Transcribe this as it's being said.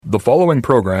The following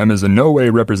program is in no way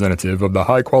representative of the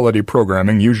high-quality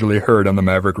programming usually heard on the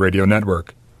Maverick Radio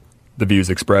Network. The views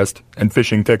expressed and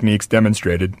fishing techniques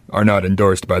demonstrated are not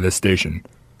endorsed by this station.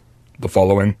 The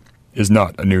following is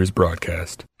not a news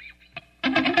broadcast.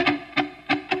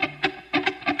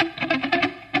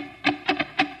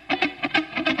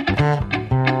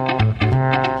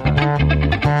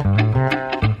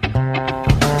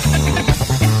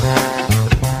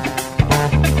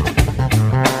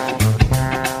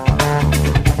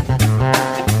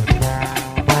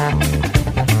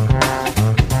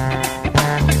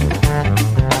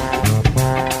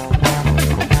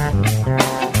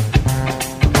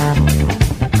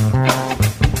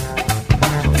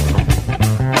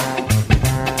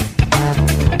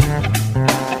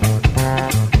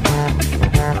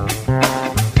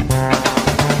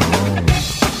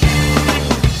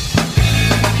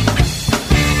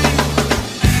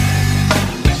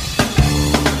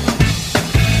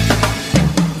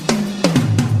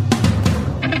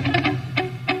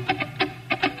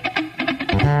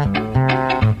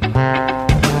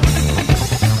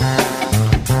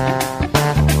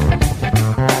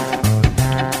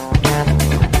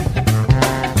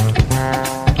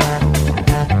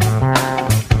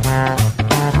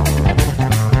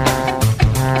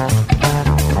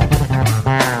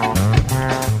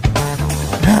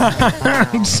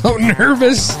 I'm so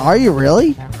nervous. Are you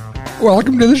really?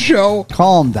 Welcome to the show.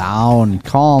 Calm down.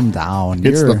 Calm down.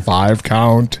 It's the 5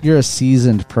 count. You're a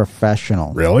seasoned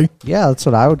professional. Really? Yeah, that's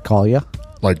what I would call you.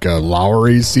 Like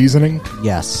Lowry's seasoning?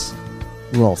 Yes.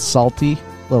 A little salty,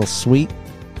 a little sweet.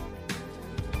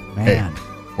 Man. Hey,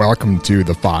 welcome to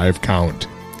the 5 count.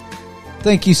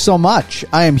 Thank you so much.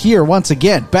 I am here once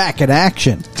again, back in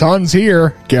action. Tons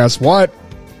here. Guess what?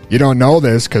 You don't know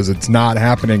this because it's not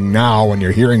happening now when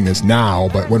you're hearing this now,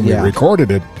 but when we recorded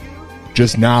it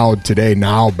just now, today,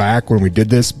 now, back when we did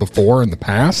this before in the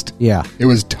past, it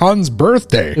was Ton's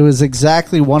birthday. It was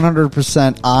exactly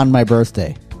 100% on my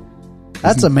birthday.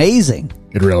 That's amazing.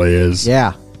 It really is.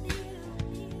 Yeah.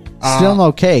 Still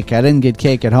no cake. I didn't get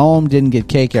cake at home, didn't get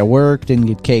cake at work, didn't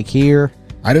get cake here.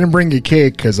 I didn't bring you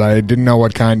cake because I didn't know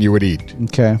what kind you would eat.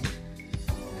 Okay.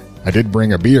 I did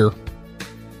bring a beer.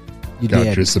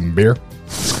 Got you some beer.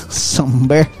 Some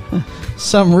beer.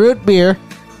 Some root beer.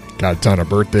 Got a ton of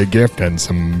birthday gift and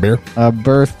some beer. A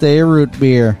birthday root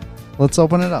beer. Let's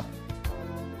open it up.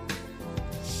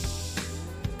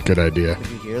 Good idea. Did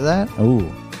you hear that? Oh.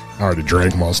 I already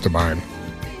drank most of mine.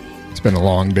 It's been a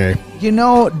long day. You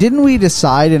know, didn't we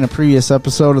decide in a previous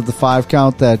episode of the 5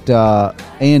 count that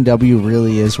A&W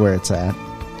really is where it's at?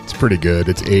 It's pretty good.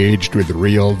 It's aged with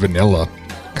real vanilla.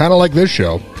 Kind of like this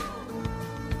show.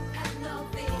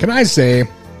 Can I say,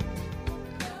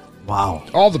 wow,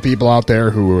 all the people out there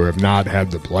who have not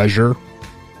had the pleasure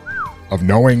of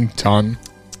knowing Ton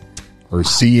or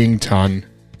seeing Ton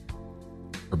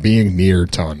or being near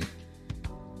Ton,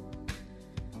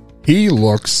 he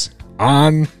looks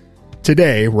on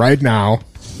today, right now,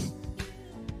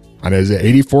 on his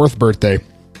 84th birthday,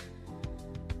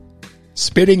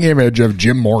 spitting image of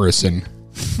Jim Morrison.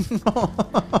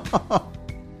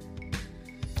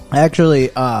 Actually,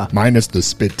 minus the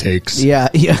spit takes. Yeah.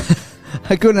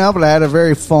 I couldn't help it. I had a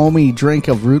very foamy drink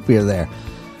of root beer there.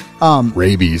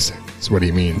 Rabies is what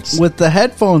he means. With the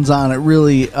headphones on, it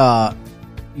really,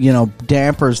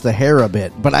 dampers the hair a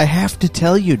bit. But I have to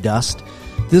tell you, Dust,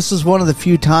 this is one of the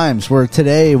few times where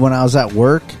today when I was at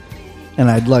work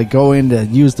and I'd go in to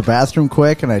use the bathroom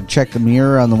quick and I'd check the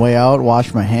mirror on the way out,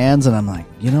 wash my hands, and I'm like,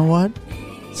 you know what?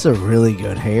 It's a really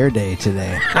good hair day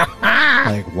today.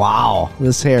 Wow,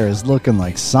 this hair is looking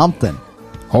like something.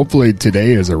 Hopefully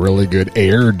today is a really good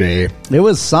air day. It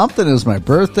was something. It was my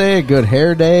birthday, a good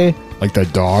hair day. Like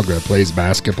that dog that plays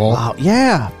basketball. Wow,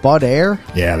 yeah. Bud Air.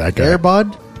 Yeah, that guy. Air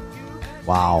Bud.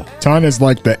 Wow. Ton is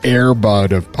like the Air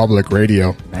Bud of public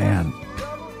radio. Man.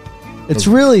 It's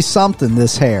really something,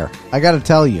 this hair. I got to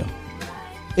tell you.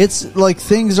 It's like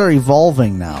things are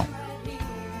evolving now.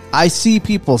 I see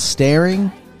people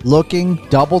staring, looking,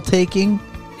 double taking,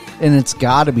 and it's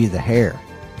got to be the hair.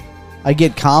 I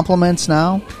get compliments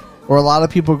now, or a lot of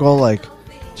people go like,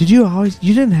 you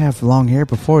didn't have long hair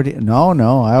before?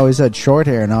 No, I always had short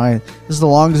hair. Now this is the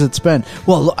longest it's been.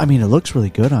 Well, I mean, it looks really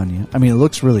good on you. I mean, it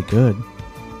looks really good.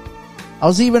 I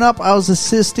was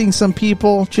assisting some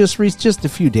people just a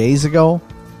few days ago.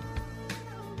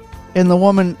 And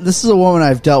this is a woman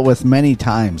I've dealt with many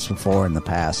times before in the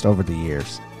past, over the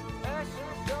years.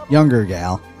 Younger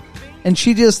gal. And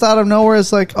she just out of nowhere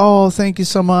is like, oh, thank you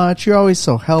so much. You're always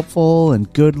so helpful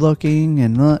and good looking.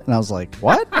 And I was like,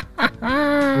 what?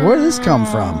 Where did this come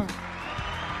from?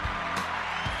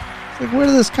 Like, where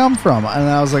did this come from? And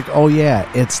I was like, oh, yeah,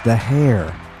 it's the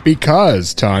hair.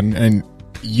 Because, Ton, and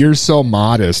you're so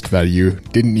modest that you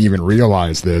didn't even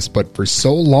realize this, but for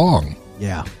so long,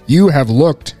 yeah, you have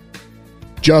looked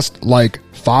just like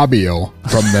Fabio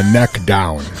from the neck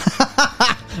down.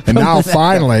 And now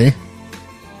finally,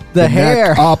 the hair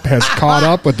neck up has caught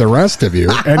up with the rest of you,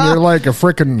 and you're like a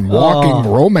freaking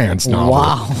walking romance novel.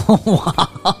 Wow.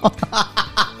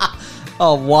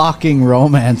 A walking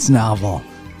romance novel.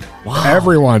 Wow.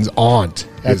 Everyone's aunt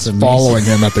is following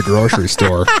him at the grocery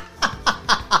store.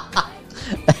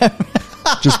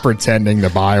 Just pretending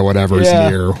to buy whatever's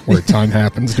near where Ton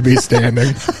happens to be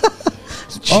standing.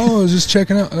 Oh, I was just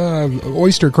checking out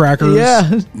oyster crackers.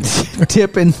 Yeah,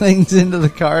 tipping things into the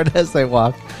cart as they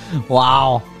walk.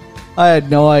 Wow. I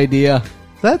had no idea.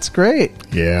 That's great.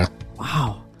 Yeah.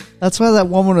 Wow. That's why that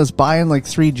woman was buying like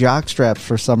 3 jock straps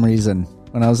for some reason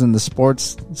when I was in the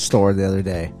sports store the other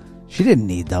day. She didn't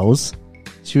need those.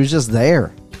 She was just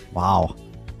there. Wow.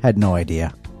 Had no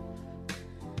idea.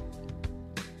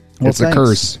 Well, it's a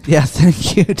curse. Yeah,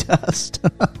 thank you, Dust.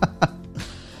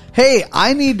 Hey,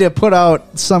 I need to put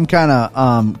out some kind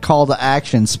of call to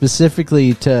action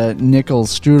specifically to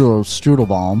Nichols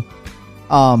Strudelbaum.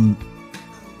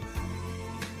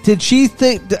 Did she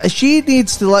think she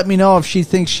needs to let me know if she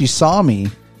thinks she saw me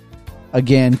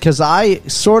again? Because I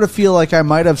sort of feel like I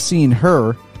might have seen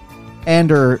her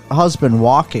and her husband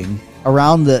walking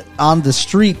around on the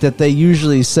street that they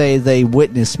usually say they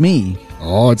witness me.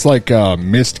 Oh, it's like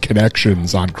missed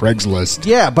connections on Craigslist.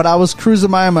 Yeah, but I was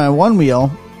cruising by on my one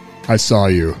wheel. I saw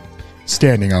you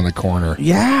standing on the corner.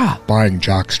 Yeah. Buying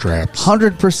jock straps.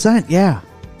 100%, yeah.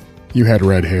 You had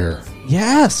red hair.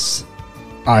 Yes.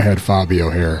 I had Fabio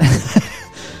hair.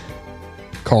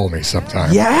 Call me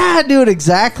sometime. Yeah, dude,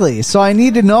 exactly. So I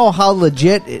need to know how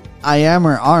legit I am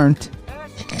or aren't.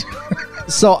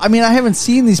 So, I mean, I haven't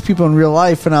seen these people in real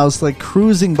life, and I was, like,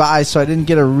 cruising by, so I didn't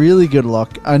get a really good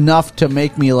look, enough to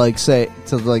make me, like, say,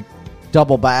 to, like,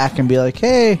 double back and be like,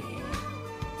 hey.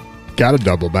 Got to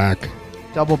double back.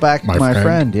 Double back my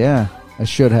friend, yeah. I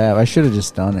should have. I should have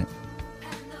just done it.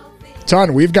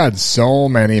 Ton, we've got so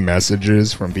many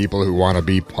messages from people who want to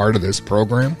be part of this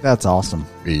program. That's awesome.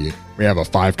 We have a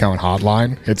 5-count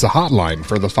hotline. It's a hotline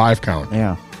for the 5-count.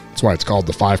 Yeah. That's why it's called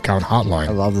the 5-count hotline.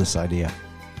 I love this idea.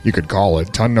 You could call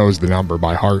it. Ton knows the number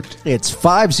by heart. It's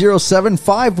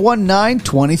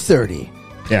 507-519-2030.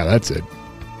 Yeah, that's it.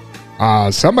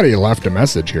 Somebody left a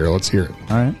message here. Let's hear it.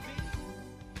 All right.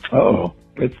 Oh,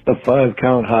 it's the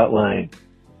 5-count hotline.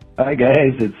 Hi,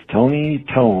 guys. It's Tony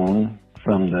Tone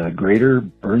from the greater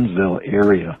Burnsville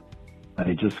area.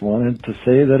 I just wanted to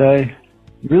say that I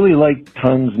really like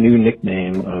Ton's new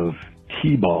nickname of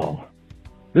T-Ball.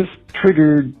 This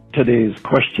triggered today's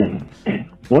question.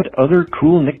 What other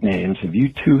cool nicknames have you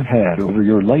two had over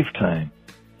your lifetime?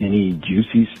 Any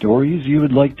juicy stories you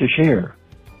would like to share?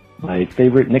 My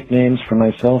favorite nicknames for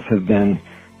myself have been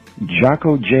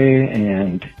Jocko J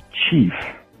and Chief.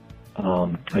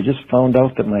 I just found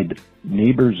out that my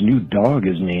neighbor's new dog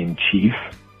is named Chief.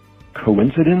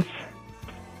 Coincidence?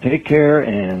 Take care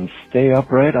and stay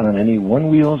upright on any one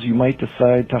wheels you might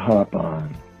decide to hop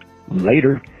on.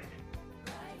 Later.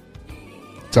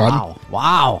 Ton?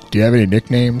 Wow. Do you have any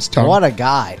nicknames, Ton? What a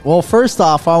guy. Well, first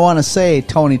off, I want to say,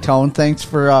 Tony Tone, thanks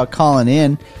for calling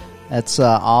in. That's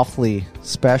awfully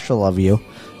special of you.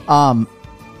 I'm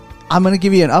going to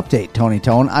give you an update, Tony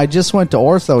Tone. I just went to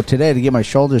ortho today to get my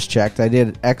shoulders checked. I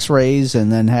did x-rays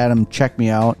and then had him check me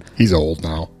out. He's old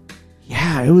now.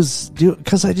 Yeah, it was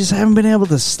because I just haven't been able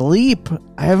to sleep.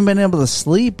 I haven't been able to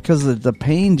sleep because the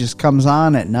pain just comes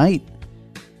on at night.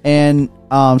 And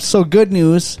so good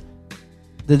news.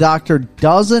 The doctor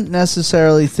doesn't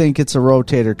necessarily think it's a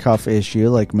rotator cuff issue,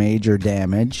 like major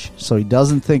damage. So he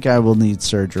doesn't think I will need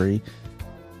surgery.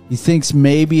 He thinks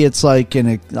maybe it's like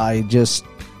I just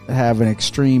have an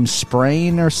extreme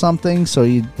sprain or something. So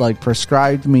he like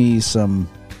prescribed me some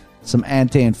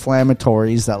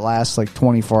anti-inflammatories that last like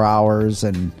 24 hours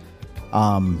and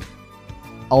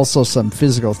also some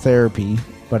physical therapy.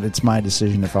 But it's my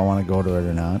decision if I want to go to it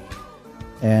or not.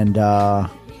 And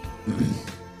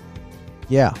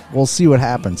yeah, we'll see what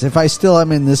happens. If I still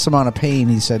am in this amount of pain,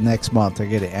 he said next month I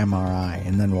get an MRI,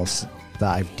 and then we'll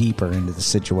dive deeper into the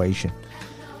situation.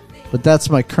 But that's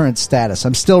my current status.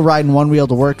 I'm still riding one wheel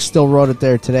to work, still rode it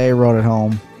there today, rode it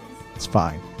home. It's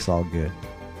fine. It's all good.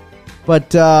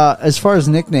 But as far as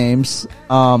nicknames,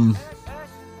 not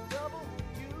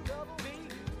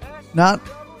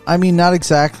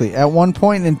exactly. At one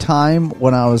point in time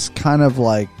when I was kind of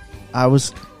like, I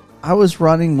was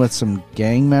running with some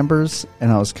gang members,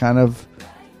 and I was kind of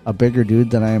a bigger dude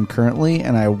than I am currently,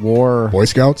 and I wore... Boy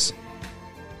Scouts?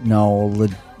 No,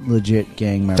 legit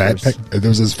gang members. There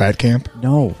was this fat camp?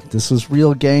 No, this was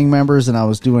real gang members, and I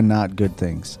was doing not good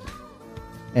things.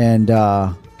 And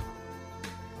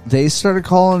they started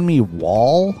calling me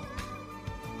Wall.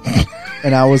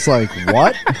 And I was like,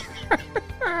 what?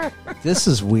 This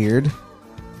is weird.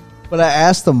 But I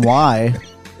asked them why.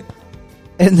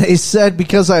 And they said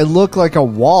because I look like a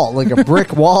wall, like a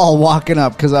brick wall walking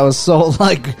up, because I was so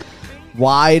like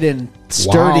wide and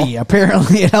sturdy,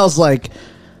 apparently. And I was like,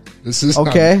 this is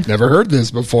okay. Never heard this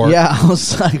before. Yeah, I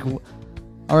was like,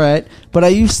 all right. But I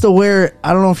used to wear,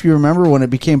 I don't know if you remember when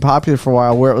it became popular for a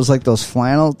while, where it was like those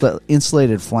flannels, the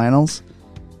insulated flannels,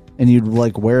 and you'd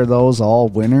like wear those all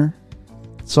winter.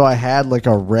 So I had like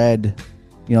a red,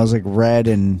 it was like red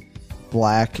and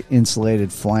black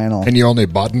insulated flannel. And you only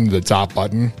buttoned the top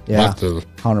button? Yeah,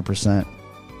 100%.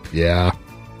 Yeah.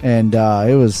 And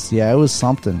it was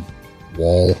something.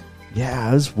 Wall. Yeah,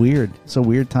 it was weird. It's a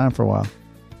weird time for a while.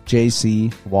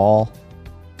 JC, Wall.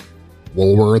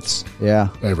 Woolworths. Yeah.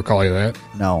 Did I ever call you that?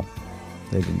 No,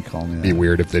 they didn't call me that. Be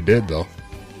weird if they did, though.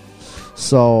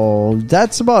 So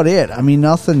that's about it. I mean,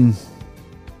 nothing.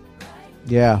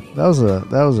 Yeah, that was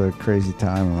a crazy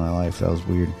time in my life. That was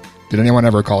weird. Did anyone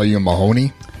ever call you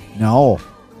Mahoney? No.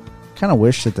 Kind of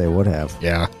wish that they would have.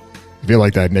 Yeah. I feel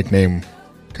like that nickname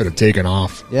could have taken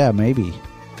off. Yeah, maybe.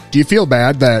 Do you feel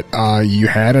bad that you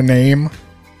had a name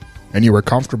and you were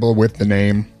comfortable with the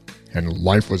name and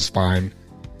life was fine,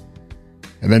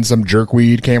 and then some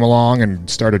jerkweed came along and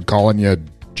started calling you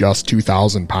just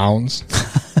 2,000 pounds?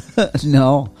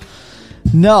 No,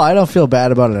 I don't feel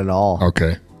bad about it at all.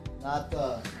 Okay.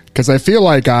 Because I feel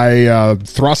like I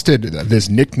thrusted this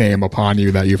nickname upon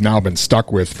you that you've now been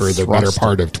stuck with for the better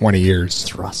part of 20 years.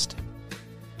 Thrusted.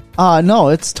 No,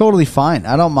 it's totally fine.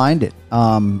 I don't mind it.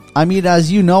 I mean,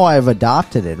 as you know, I've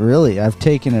adopted it, really. I've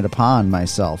taken it upon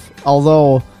myself.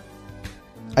 Although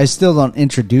I still don't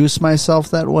introduce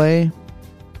myself that way.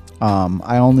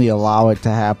 I only allow it to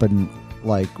happen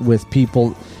like with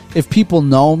people. If people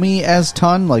know me as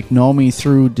Ton, like know me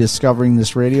through discovering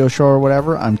this radio show or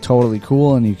whatever, I'm totally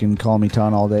cool and you can call me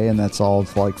Ton all day and that's all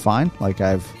like fine. Like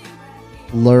I've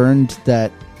learned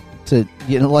that to,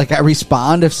 like I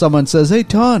respond if someone says, "Hey,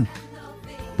 Ton."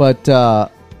 But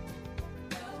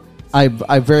I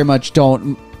very much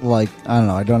don't like, I don't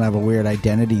know, I don't have a weird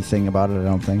identity thing about it, I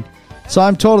don't think. So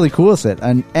I'm totally cool with it.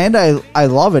 And I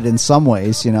love it in some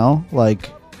ways, like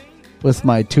with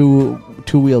my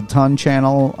two-wheeled Ton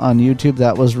channel on YouTube,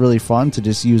 that was really fun to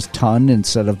just use Ton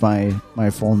instead of my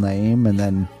full name. And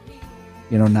then,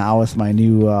 now with my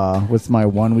new, with my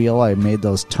one wheel, I made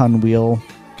those Ton wheel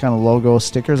kind of logo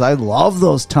stickers. I love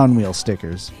those Ton wheel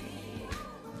stickers.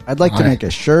 I'd like to make a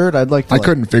shirt. I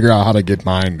couldn't figure out how to get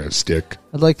mine to stick.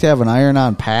 I'd like to have an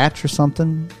iron-on patch or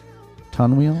something.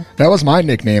 Ton wheel. That was my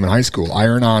nickname in high school,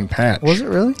 Iron-on Patch. Was it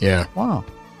really? Yeah. Wow.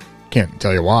 Can't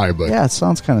tell you why, but yeah, it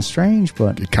sounds kind of strange,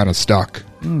 but it kind of stuck.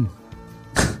 It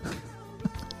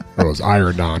was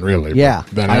ironed on, really. Yeah.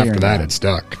 Then after that, it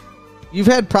stuck. You've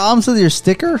had problems with your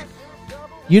sticker?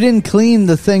 You didn't clean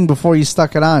the thing before you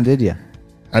stuck it on, did you?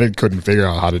 I couldn't figure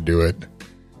out how to do it.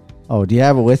 Oh, do you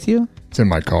have it with you? It's in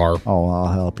my car. Oh, I'll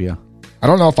help you. I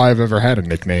don't know if I've ever had a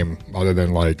nickname other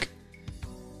than like,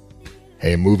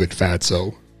 "Hey, move it,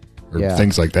 fatso," or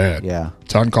things like that. Yeah.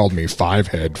 Ton called me Five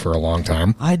Head for a long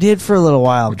time. I did for a little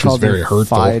while. Which was very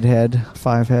hurtful. Five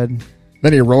head.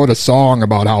 Then he wrote a song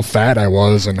about how fat I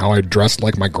was and how I dressed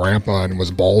like my grandpa and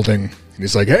was balding. And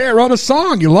he's like, "Hey, I wrote a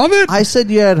song. You love it?" I said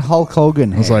you had Hulk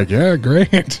Hogan hair. I was like, "Yeah,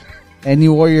 great." And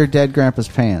you wore your dead grandpa's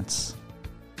pants.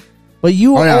 But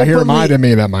you he reminded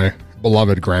me that my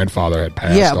beloved grandfather had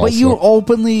passed. Yeah, but you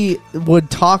openly would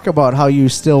talk about how you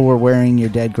still were wearing your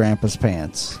dead grandpa's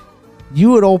pants. You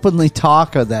would openly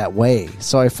talk that way,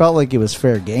 so I felt like it was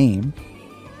fair game.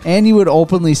 And you would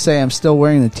openly say, "I'm still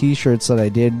wearing the T-shirts that I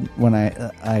did when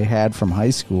I had from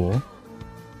high school."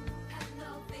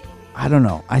 I don't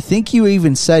know. I think you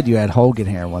even said you had Hogan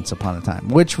hair once upon a time,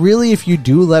 which really, if you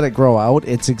do let it grow out,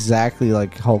 it's exactly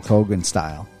like Hulk Hogan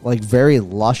style. Like very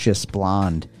luscious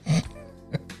blonde.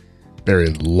 Very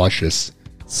luscious.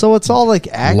 So it's all like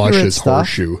accurate luscious stuff.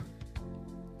 Horseshoe.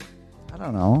 I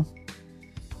don't know.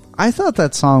 I thought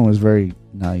that song was very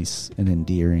nice and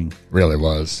endearing. Really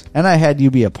was. And I had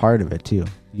you be a part of it too.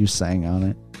 You sang on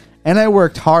it. And I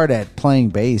worked hard at playing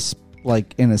bass,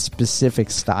 like in a specific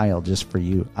style just for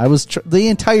you. I was the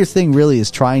entire thing really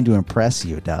is trying to impress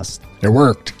you, Dust. It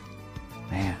worked.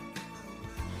 Man.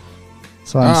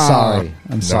 So I'm sorry.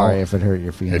 I'm sorry if it hurt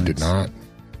your feelings. It did not.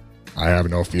 I have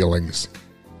no feelings.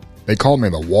 They call me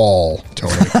the Wall,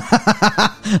 Tony.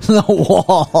 The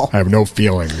Wall. I have no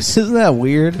feelings. Isn't that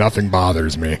weird? Nothing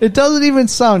bothers me. It doesn't even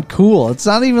sound cool. It's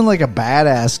not even like a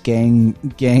badass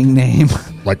gang name.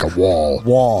 Like a wall.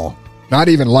 Wall. Not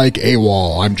even like a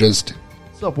wall. I'm just...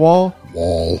 What's up, Wall?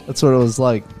 Wall. That's what it was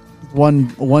like.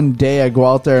 One day I go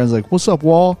out there and it's like, what's up,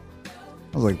 Wall?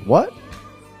 I was like, what?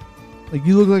 Like,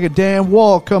 you look like a damn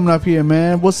wall coming up here,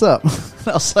 man. What's up?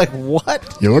 I was like,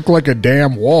 what? You look like a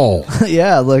damn wall.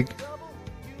 Yeah, like,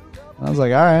 I was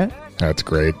like, all right. That's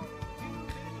great.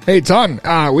 Hey, Ton,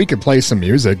 we could play some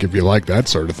music if you like that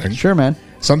sort of thing. Sure, man.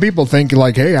 Some people think,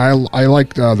 like, hey, I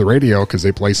like the radio because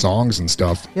they play songs and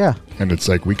stuff. Yeah. And it's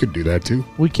like, we could do that too.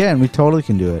 We can. We totally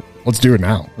can do it. Let's do it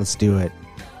now. Let's do it.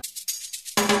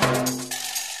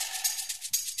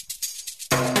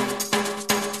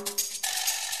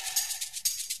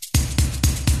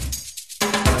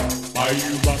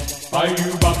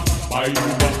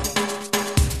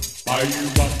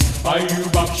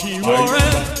 She wore it.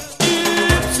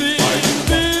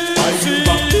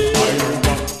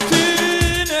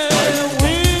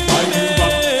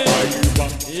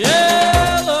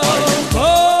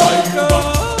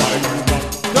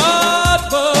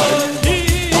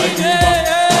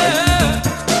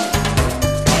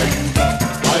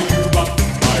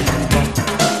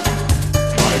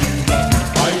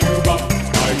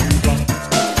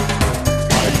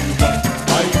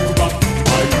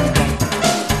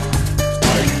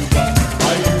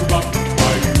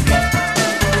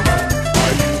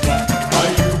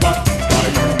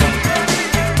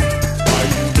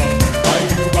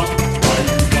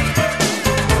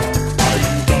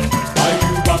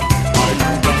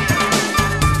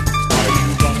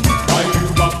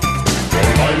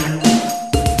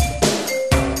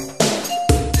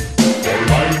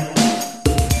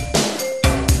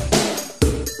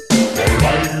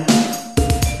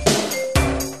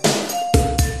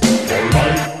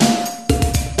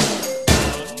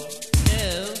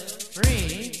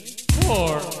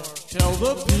 Tell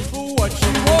the people what you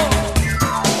want.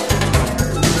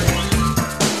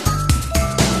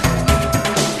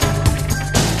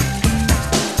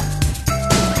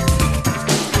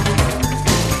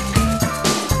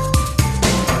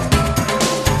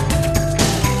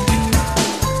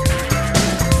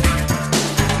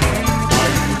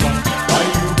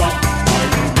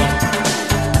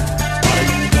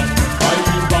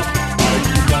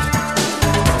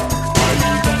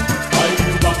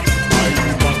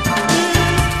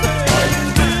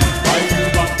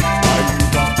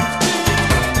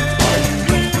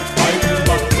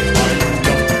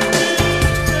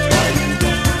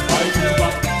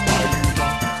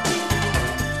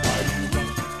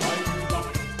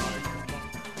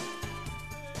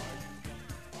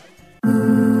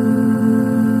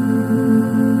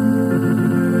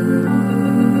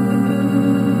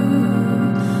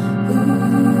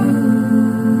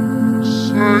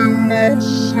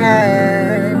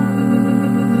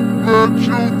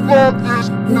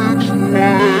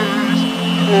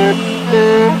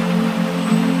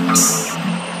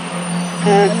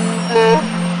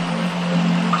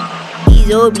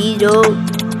 Bizo,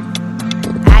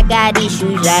 I got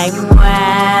issues like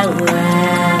wow.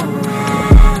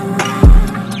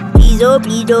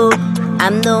 Bizo,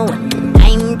 I'm the one.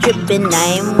 I'm tripping,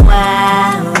 I'm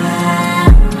wow.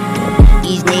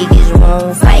 These niggas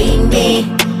won't fight me,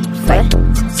 fight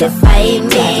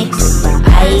me. I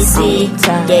see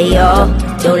they all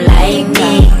don't like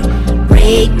me.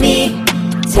 Break me,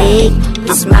 take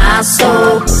it's my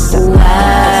soul.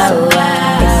 Wow.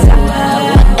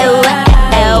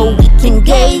 We can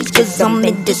gauge, cause I'm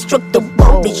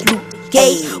indestructible, bitch Luke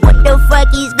Cage. What the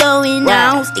fuck is going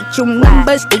on? State your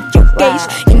number, state your case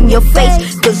in your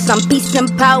face, cause I'm peace and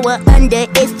power,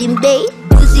 underestimate.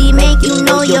 Pussy make you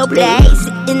know your place,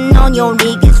 sitting on your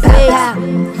nigga's face.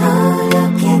 Oh,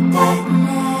 look at that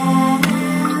now.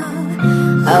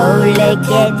 Oh, look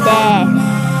at that.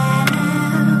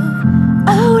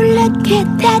 Oh, look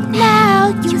at that now.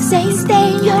 You say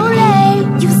stay in your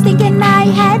lane. You thinking I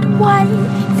had one,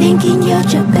 thinking you're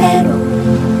Geppetto.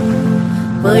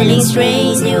 Pulling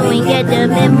strings, you ain't get the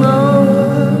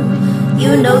memo.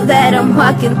 You know that I'm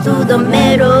walking through the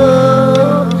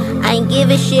middle. I ain't give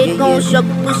a shit, gon' suck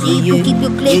pussy. You keep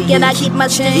your click and I keep my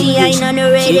stay. I ain't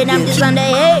underrated, I'm just under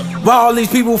hate. Why all these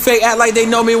people fake act like they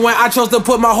know me when I chose to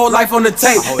put my whole life on the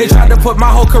tape? They tried to put my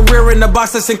whole career in the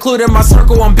box that's including my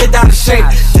circle, I'm bent out of shape.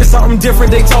 It's something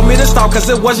different, they told me to stop, cause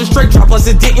it wasn't straight drop, plus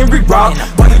it didn't reroute.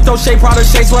 Why you throw shade, Prada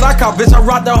shakes what I call, bitch, I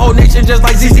rock the whole nation just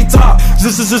like ZZ Top.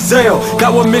 This is a sale,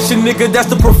 got one mission, nigga, that's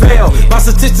to prevail. My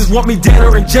statistics want me dead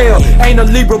or in jail. Ain't a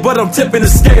Libra, but I'm tipping the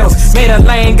scales. Made a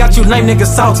lane, got you lame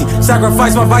niggas salty.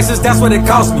 Sacrifice my vices, that's what it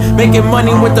cost me. Making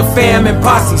money with the fam and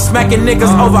posse. Smacking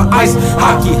niggas over ice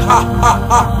hockey. Ha ha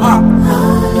ha ha.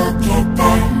 Oh, look at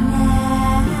that.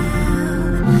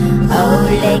 Oh,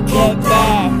 look at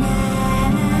that.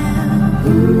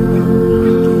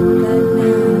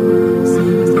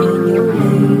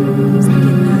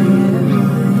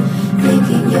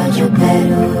 Thinking you're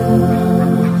Geppetto,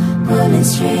 pulling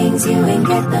strings, you ain't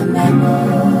get the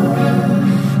memo.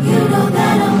 You know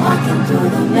that I'm walking through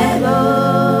the meadow.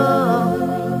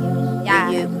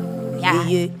 Yeah.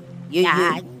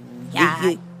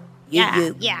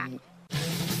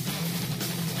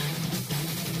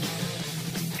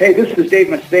 Hey, this is Dave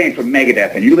Mustaine from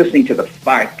Megadeth, and you're listening to The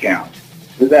 5 Count.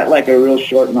 Was that like a real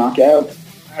short knockout?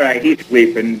 All right, he's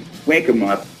sleeping. Wake him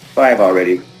up. 5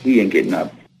 already. He ain't getting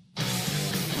up.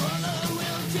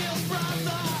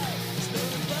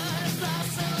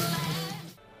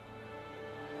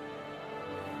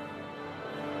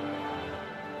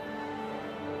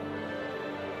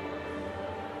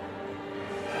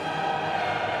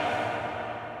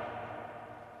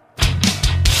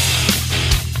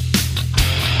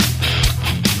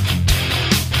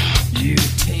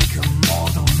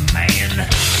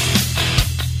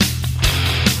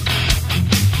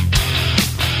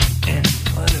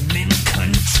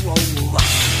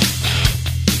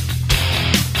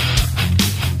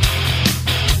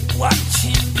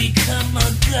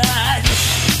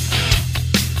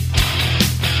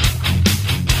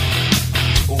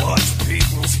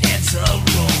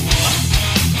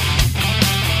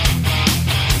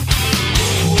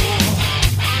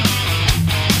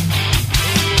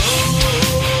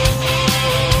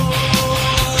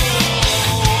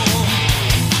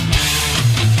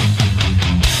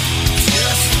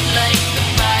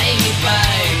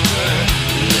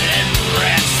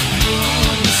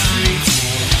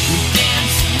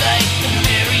 Like the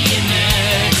Marion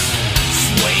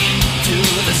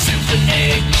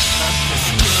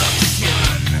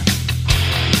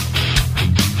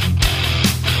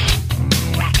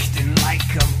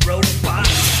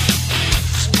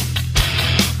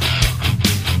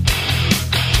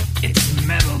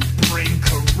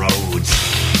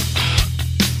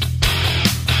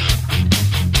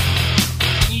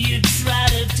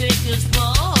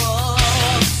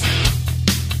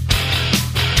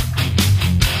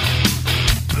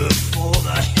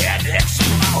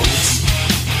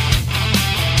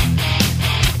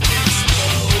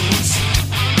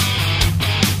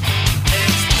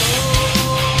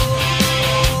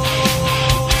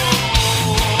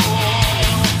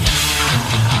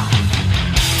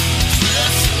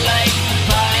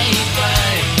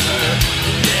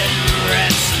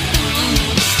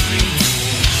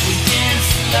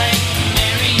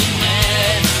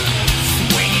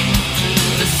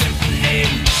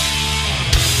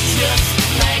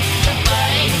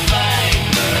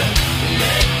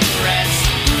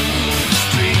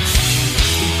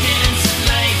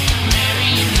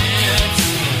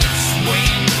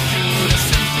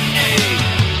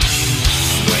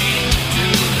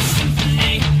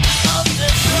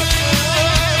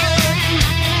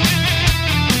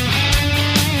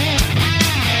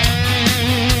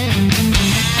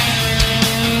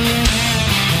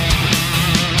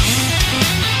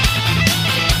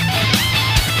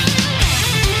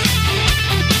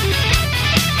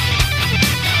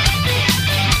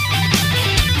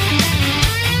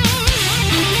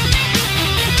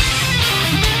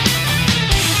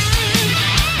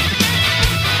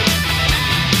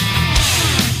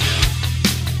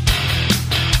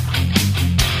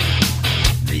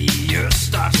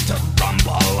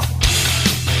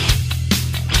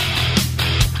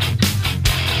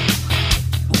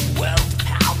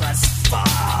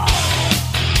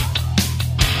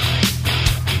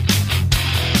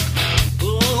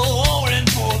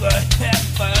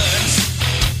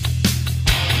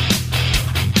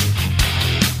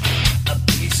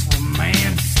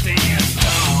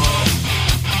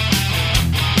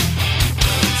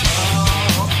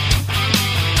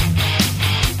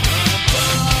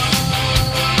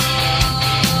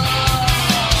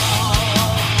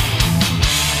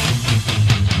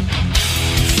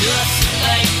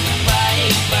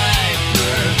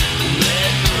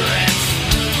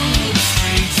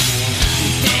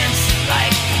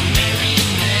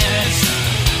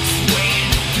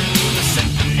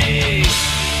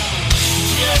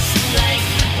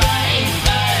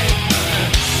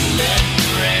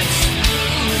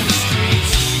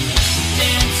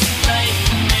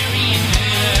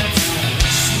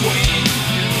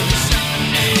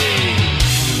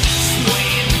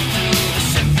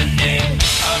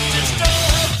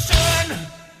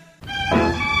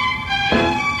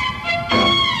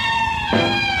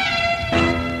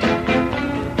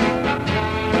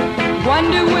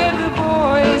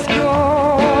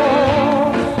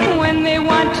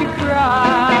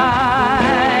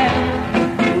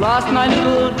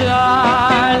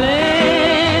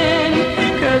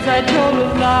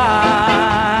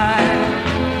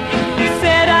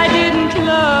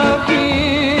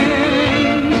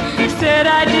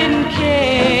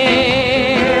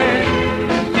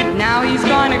Now he's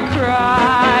gone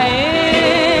crying,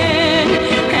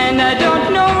 and I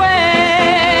don't know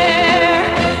where.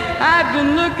 I've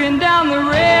been looking down the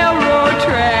railroad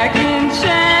track in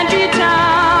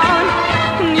Shantytown,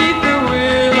 neath the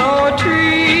willow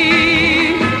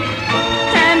tree.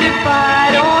 And if I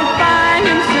don't find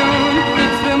him soon,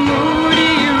 it's the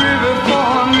Moody River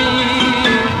for me.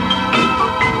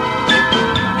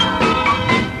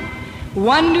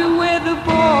 Wonder where the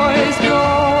boys go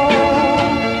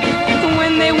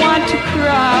when they want to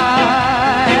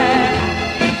cry.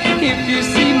 If you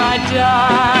see my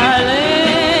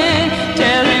darling,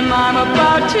 tell him I'm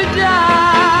about to die.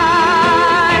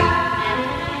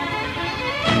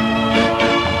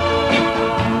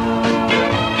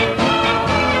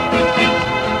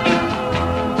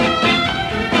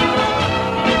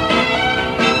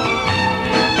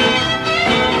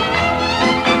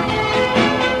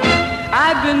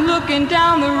 I've been looking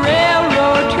down the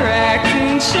railroad tracks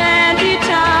in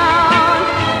Shantytown,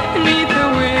 neath the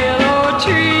willow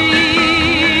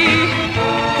tree.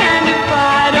 And if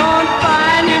I don't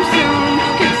find him soon,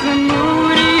 it's the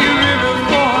Moody River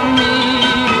for me.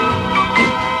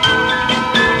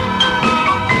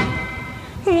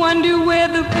 Wonder where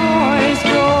the boys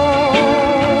go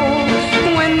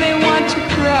when they want to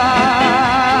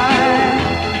cry.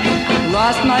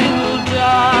 Lost my little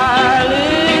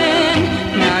darling,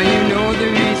 now you know the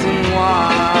reason why.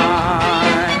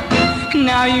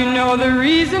 Now you know the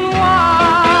reason why.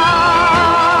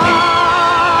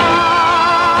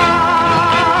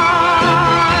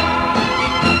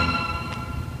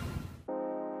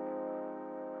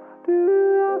 Do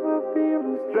you ever feel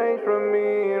strange from me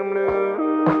and blue?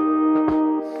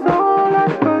 So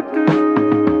like I do.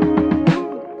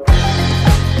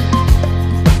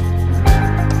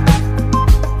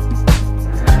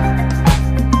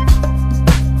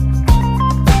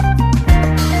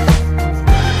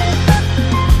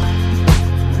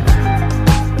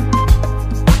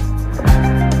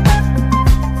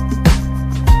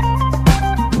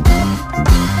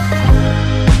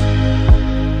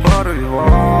 What do you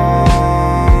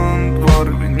want? What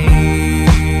do we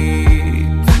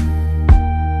need?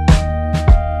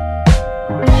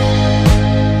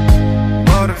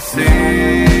 What do we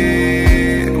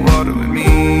see? What do we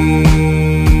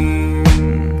mean?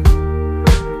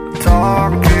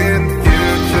 Talking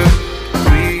future,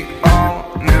 we all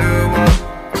knew what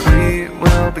we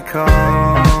will become.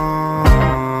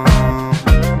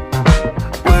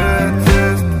 We're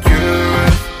just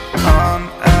curious,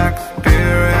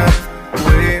 unexperienced,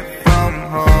 away from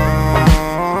home.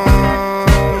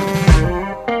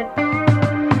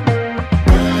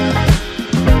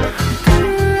 Do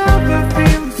you ever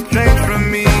feel strange from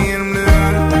me and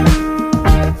blue?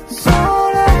 So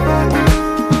like I do.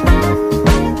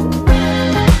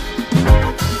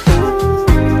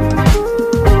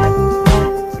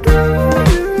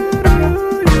 Do you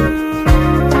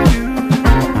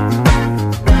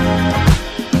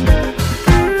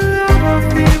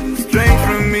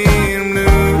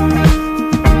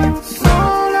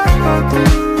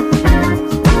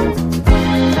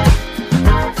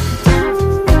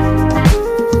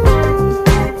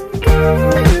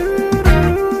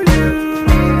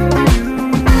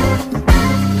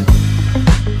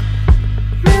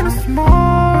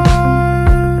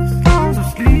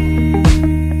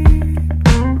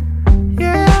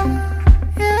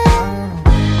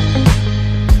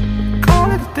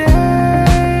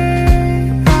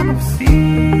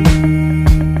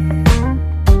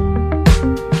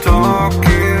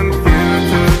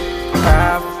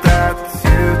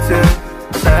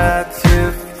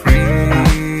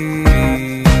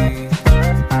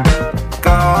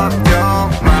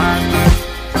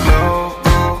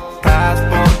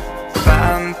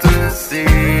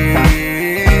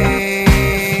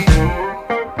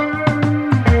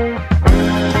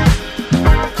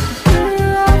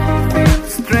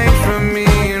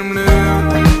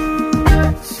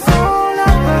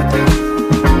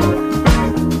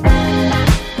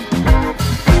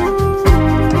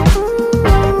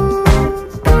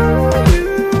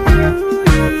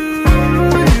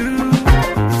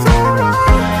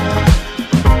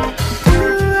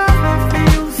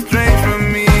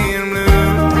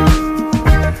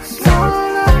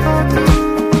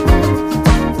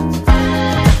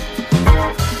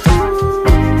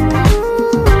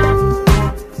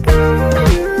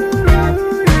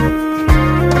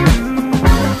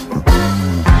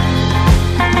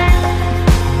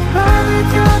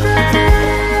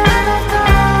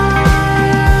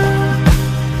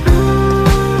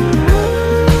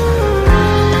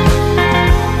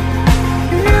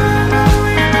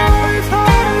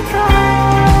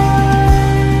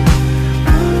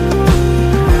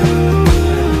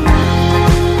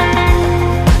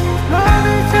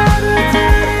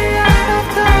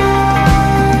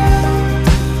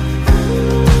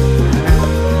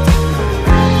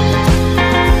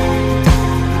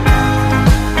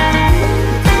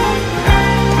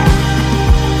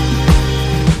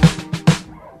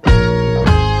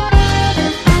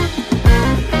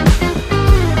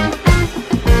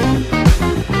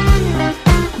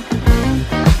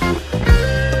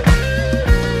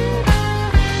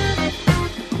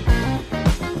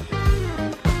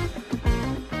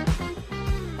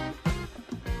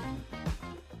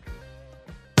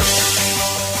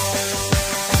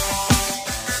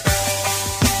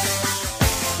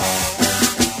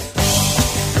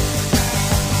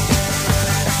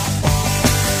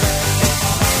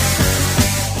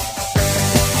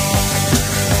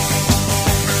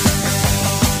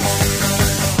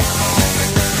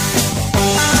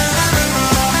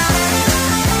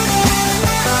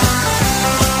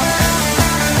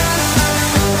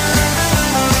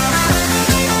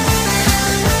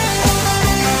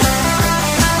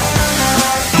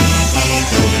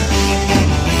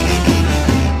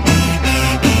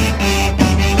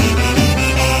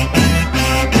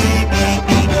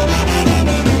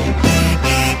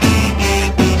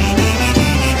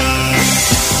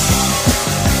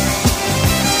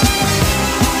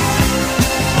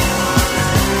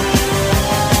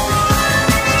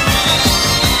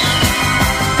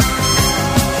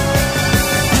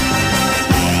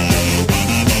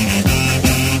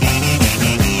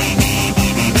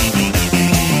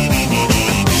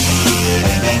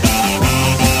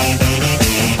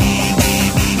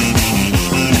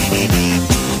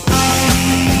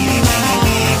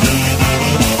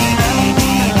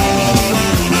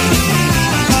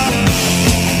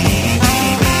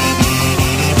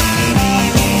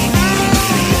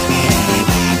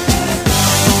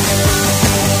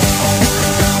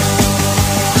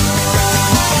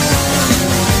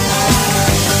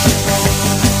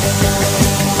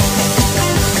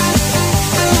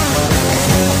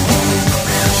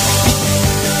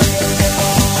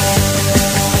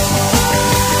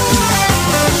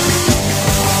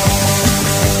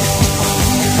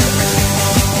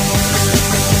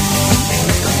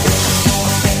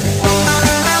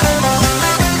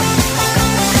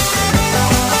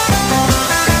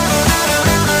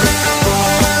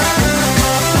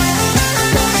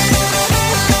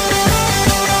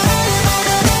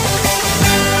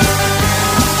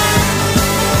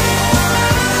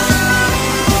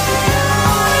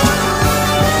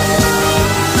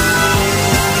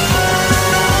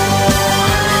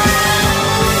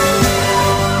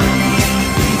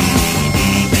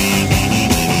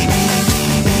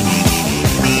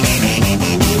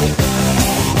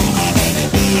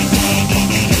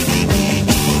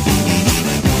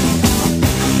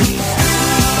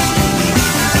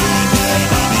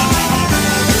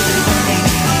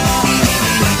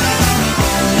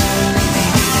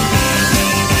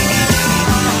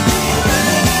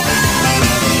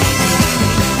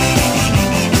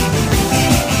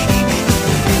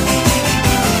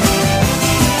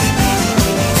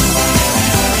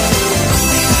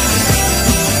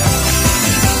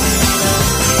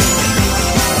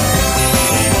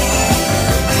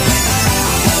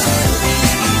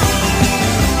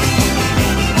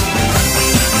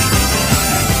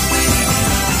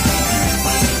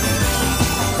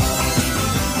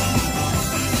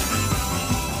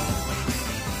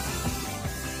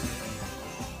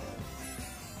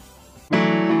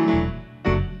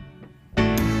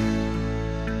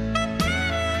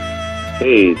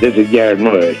Hey, this is Garrett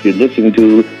Morris. You're listening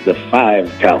to The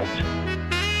 5 Count.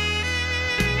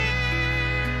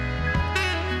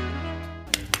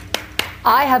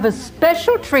 I have a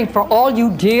special treat for all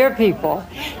you dear people.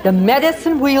 The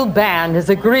Medicine Wheel Band has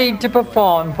agreed to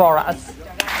perform for us.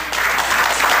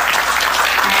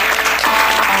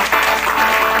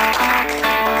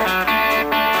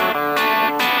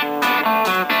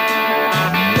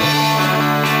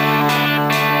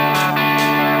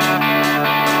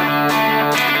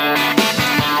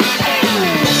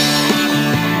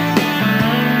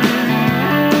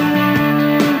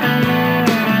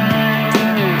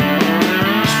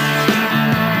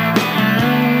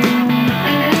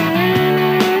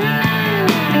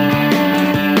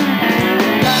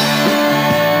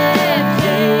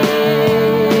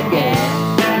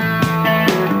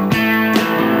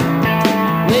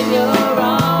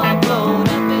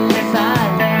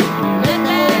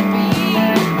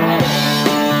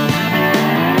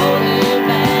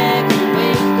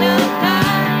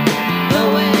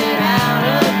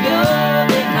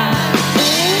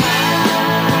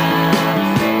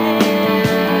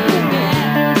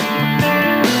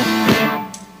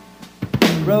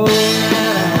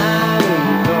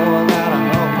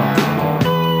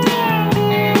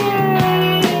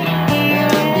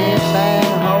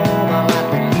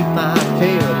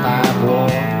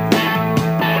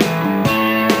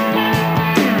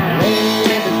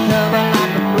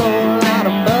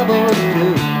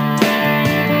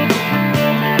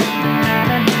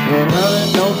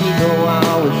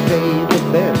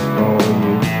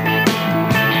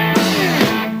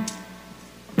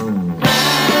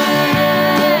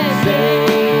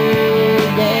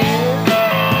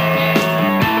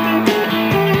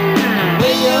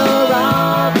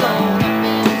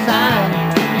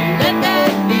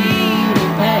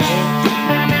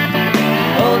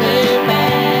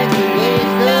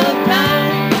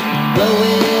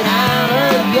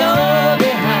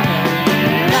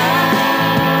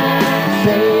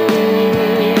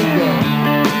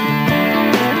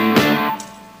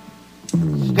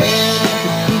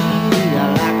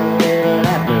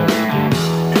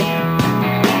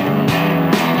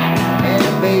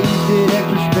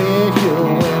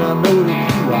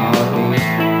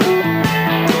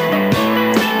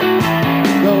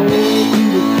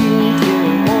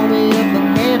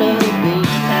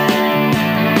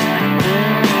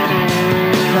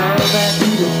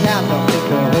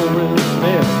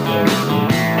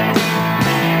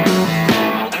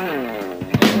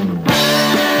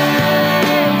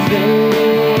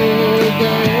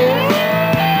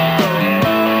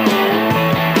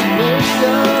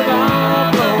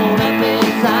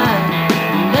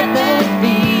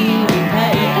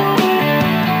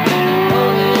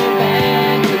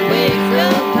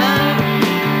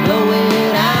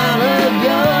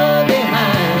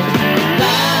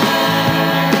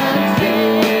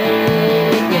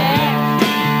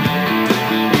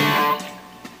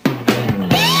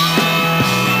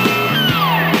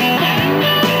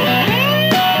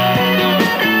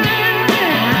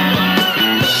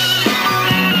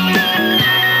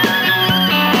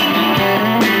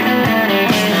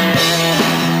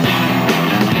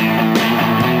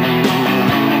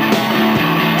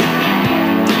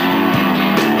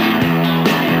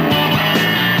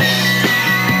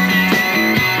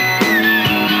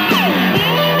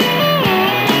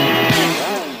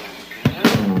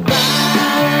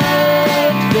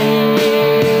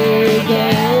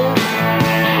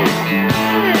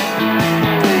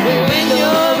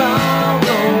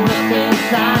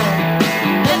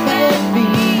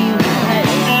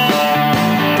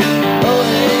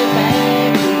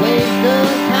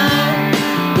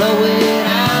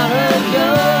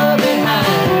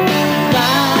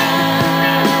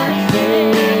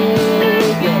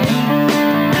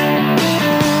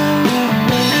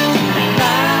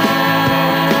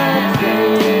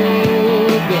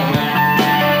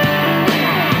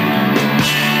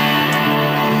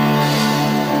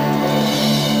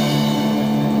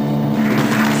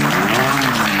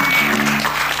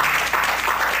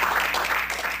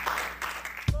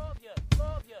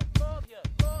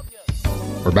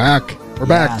 We're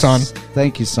back, son.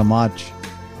 Thank you so much.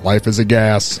 Life is a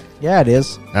Gas. Yeah, it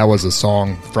is. That was a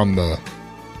song from the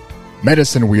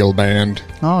Medicine Wheel Band.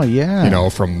 Oh, yeah. You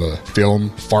know, from the film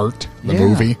Fart, the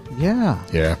movie. Yeah.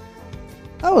 Yeah.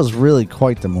 That was really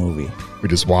quite the movie. We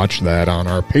just watched that on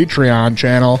our Patreon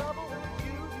channel.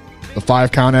 The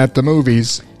 5 Count at the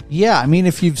Movies. Yeah, I mean,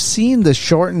 if you've seen the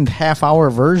shortened half-hour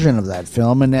version of that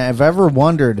film and have ever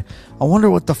wondered, I wonder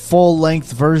what the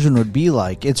full-length version would be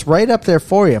like, it's right up there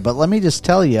for you. But let me just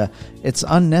tell you, it's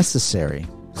unnecessary.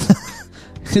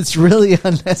 It's really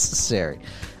unnecessary.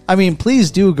 I mean,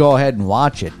 please do go ahead and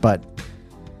watch it, but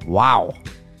wow.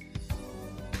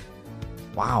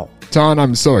 Wow. Ton,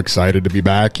 I'm so excited to be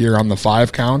back here on the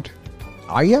 5 count.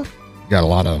 Are you? Got a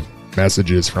lot of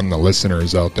messages from the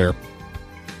listeners out there.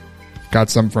 Got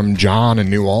some from John in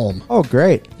New Ulm. Oh,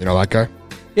 great. You know that guy?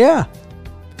 Yeah.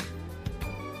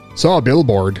 Saw a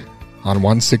billboard on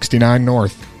 169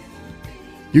 North.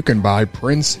 You can buy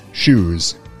Prince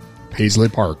shoes, Paisley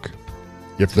Park,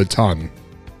 if the Ton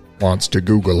wants to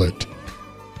Google it.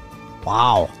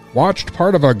 Wow. Watched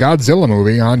part of a Godzilla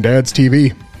movie on Dad's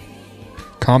TV.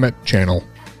 Comet Channel.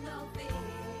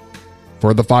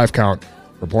 For the 5 count,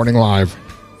 reporting live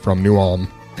from New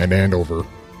Ulm and Andover.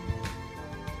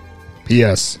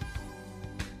 P.S.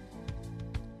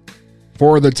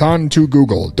 For the Ton to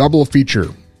Google, double feature,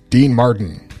 Dean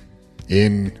Martin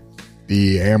in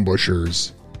The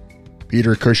Ambushers,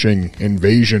 Peter Cushing,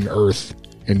 Invasion Earth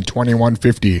in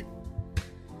 2150.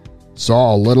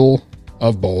 Saw a little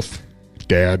of both.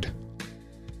 Dad.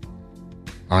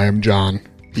 I am John.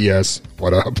 P.S.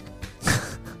 What up?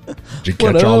 Did you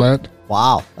catch all that?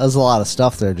 Wow. That's a lot of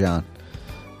stuff there, John.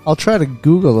 I'll try to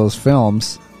Google those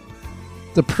films.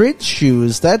 The Prince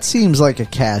shoes, that seems like a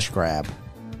cash grab.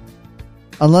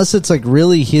 Unless it's like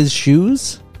really his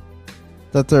shoes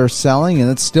that they're selling,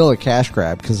 and it's still a cash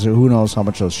grab because who knows how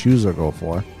much those shoes will go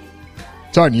for.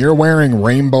 Son, you're wearing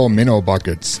rainbow minnow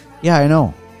buckets. Yeah, I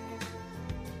know.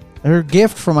 They're a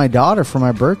gift for my daughter for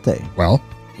my birthday. Well?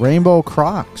 Rainbow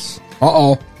Crocs.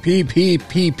 Uh-oh.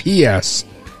 PPPPS.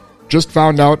 Just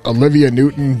found out Olivia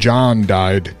Newton-John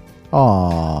died.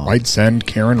 Aww. Might send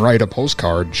Karen Wright a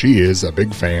postcard. She is a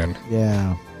big fan.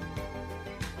 Yeah.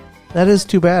 That is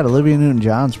too bad. Olivia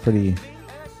Newton-John's pretty...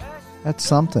 That's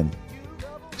something.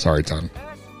 Sorry, Ton.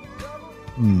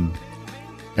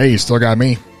 Hey, you still got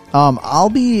me.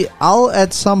 I'll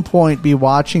at some point be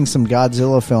watching some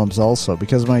Godzilla films also,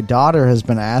 because my daughter has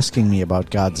been asking me about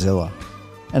Godzilla.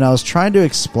 And I was trying to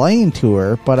explain to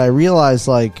her, but I realized,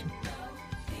 like,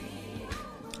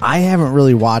 I haven't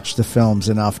really watched the films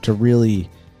enough to really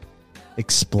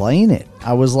explain it.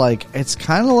 I was like, it's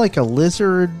kind of like a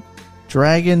lizard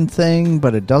dragon thing,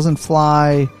 but it doesn't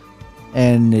fly,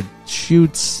 and it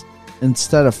shoots,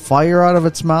 instead of fire out of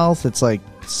its mouth, it's like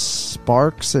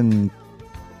sparks and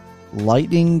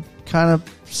lightning kind of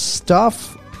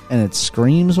stuff, and it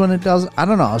screams when it does. I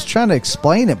don't know. I was trying to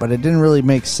explain it, but it didn't really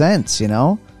make sense, you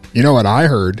know? You know what I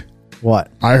heard? What?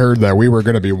 I heard that we were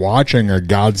going to be watching a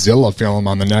Godzilla film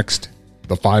on the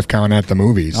 5 count at the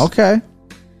movies. Okay.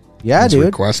 Yeah, it's dude.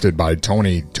 requested by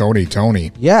Tony.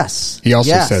 Yes. He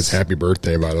also says happy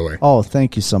birthday, by the way. Oh,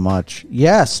 thank you so much.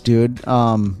 Yes, dude.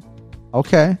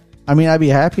 Okay. I mean, I'd be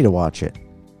happy to watch it.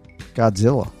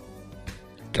 Godzilla.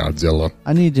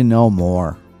 I need to know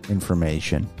more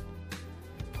information.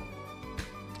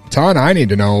 Ton, I need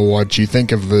to know what you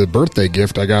think of the birthday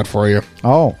gift I got for you.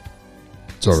 Oh.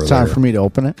 It's over time there. For me to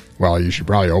open it? Well, you should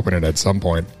probably open it at some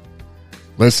point.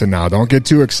 Listen now, don't get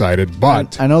too excited,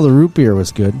 but... I know the root beer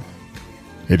was good.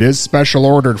 It is special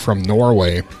ordered from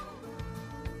Norway.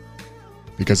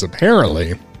 Because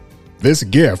apparently, this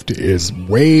gift is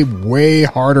way, way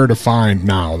harder to find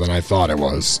now than I thought it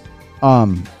was.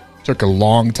 Took a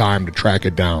long time to track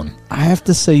it down. I have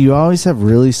to say, you always have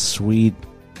really sweet...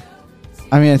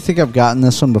 I mean, I think I've gotten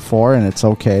this one before, and it's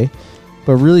okay.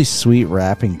 But really sweet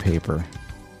wrapping paper.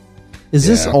 Is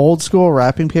this old school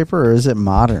wrapping paper, or is it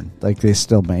modern? Like, they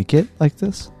still make it like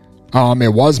this?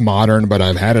 It was modern, but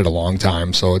I've had it a long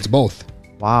time, so it's both.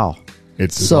 Wow.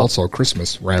 It's also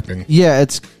Christmas wrapping. Yeah,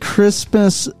 it's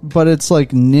Christmas, but it's like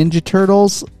Ninja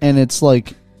Turtles, and it's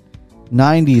like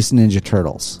 90s Ninja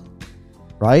Turtles.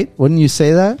 Right? Wouldn't you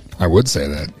say that? I would say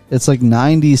that. It's like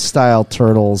 90s style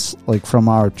turtles, like from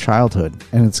our childhood.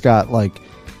 And it's got like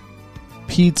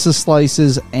pizza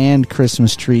slices and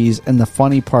Christmas trees. And the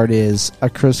funny part is a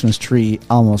Christmas tree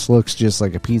almost looks just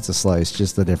like a pizza slice,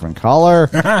 just a different color.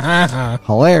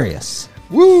 Hilarious.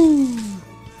 Woo!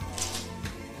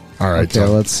 All right. Okay,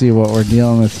 let's see what we're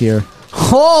dealing with here.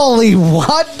 Holy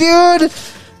what, dude?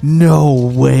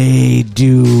 No way,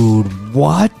 dude.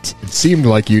 What? It seemed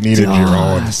like you needed your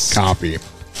own copy.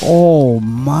 Oh,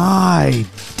 my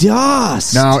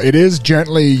dust. Now, it is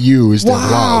gently used and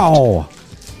loved.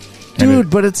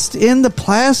 Dude, but it's in the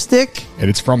plastic. And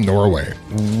it's from Norway.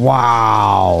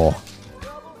 Wow.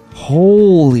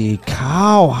 Holy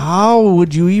cow. How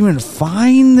would you even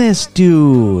find this,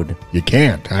 dude? You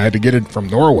can't. I had to get it from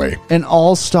Norway. An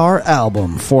all-star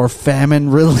album for famine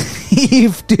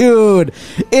relief, dude.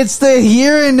 It's the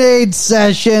Hearing Aid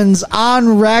Sessions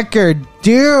on record,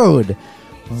 dude.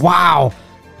 Wow.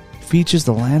 Features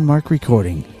the landmark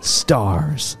recording,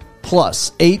 Stars,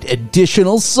 plus 8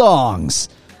 additional songs.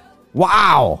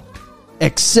 Wow.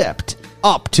 Except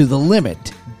Up to the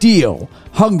Limit, Dio,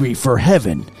 Hungry for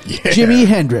Heaven, Jimi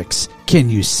Hendrix, Can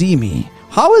You See Me?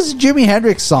 How is Jimi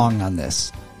Hendrix song on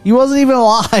this? He wasn't even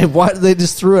alive. Why, they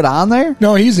just threw it on there?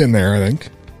 No, he's in there, I think.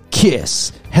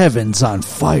 Kiss, Heaven's on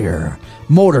Fire,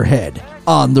 Motorhead,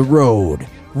 On the Road,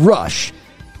 Rush,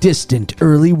 Distant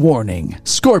Early Warning,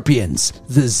 Scorpions,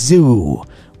 The Zoo,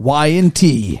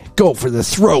 Y&T, Go for the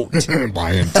Throat.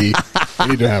 Y&T. We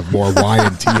need to have more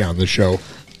Y&T on the show.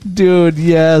 Dude,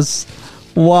 yes.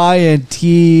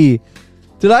 Y&T.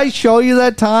 Did I show you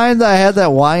that time that I had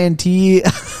that Y&T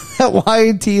that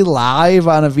Y&T live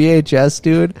on a VHS,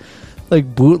 dude?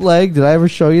 Like bootleg? Did I ever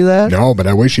show you that? No, but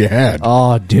I wish you had.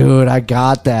 Oh, dude, I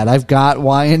got that. I've got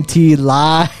Y&T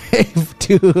live,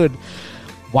 dude.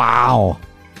 Wow.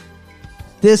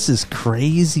 This is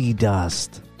crazy,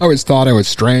 Dust. I always thought it was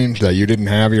strange that you didn't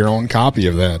have your own copy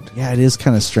of that. Yeah, it is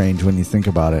kind of strange when you think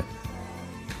about it.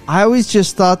 I always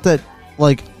just thought that,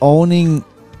 like, owning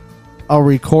a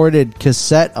recorded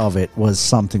cassette of it was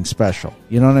something special.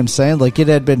 You know what I'm saying? Like, it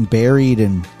had been buried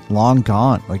and long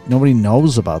gone. Like, nobody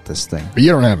knows about this thing. But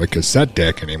you don't have a cassette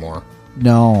deck anymore.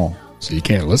 No. So you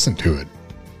can't listen to it.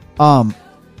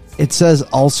 It says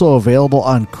also available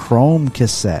on Chrome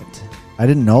cassette. I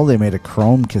didn't know they made a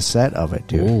Chrome cassette of it,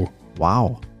 dude. Ooh.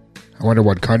 Wow. I wonder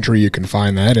what country you can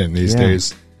find that in these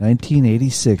days.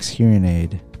 1986 hearing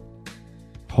aid.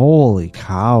 Holy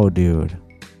cow, dude.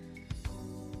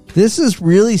 This is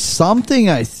really something,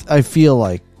 I feel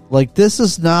like. Like, this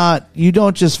is not... You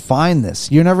don't just find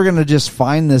this. You're never going to just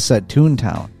find this at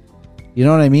Toontown. You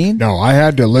know what I mean? No, I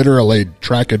had to literally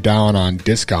track it down on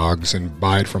Discogs and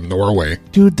buy it from Norway.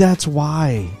 Dude, that's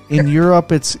why. In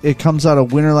Europe, it comes out of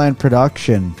Winterland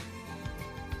Production.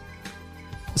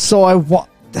 So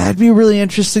that'd be really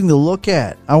interesting to look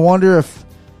at. I wonder if...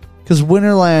 Because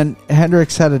Winterland,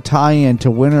 Hendrix had a tie-in to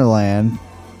Winterland.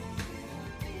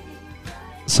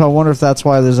 So I wonder if that's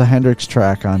why there's a Hendrix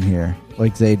track on here.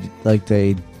 Like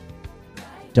they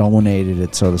donated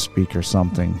it, so to speak, or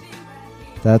something.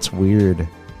 That's weird.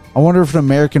 I wonder if an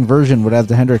American version would have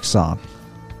the Hendrix song.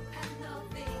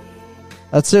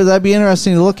 That'd be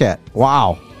interesting to look at.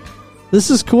 Wow. This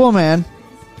is cool, man.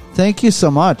 Thank you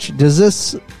so much. Does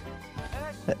this...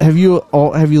 Have you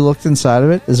looked inside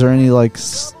of it? Is there any, like...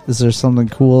 Is there something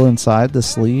cool inside the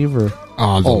sleeve, or...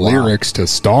 The lyrics to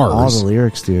Stars. Oh, the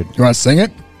lyrics, dude. You want to sing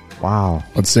it? Wow.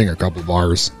 Let's sing a couple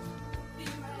bars.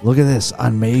 Look at this.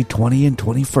 On May 20 and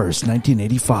 21st,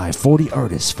 1985, 40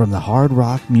 artists from the hard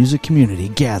rock music community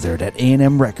gathered at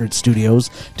A&M Record Studios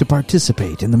to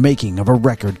participate in the making of a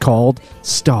record called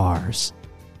Stars,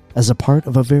 as a part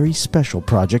of a very special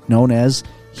project known as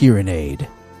Hearing Aid.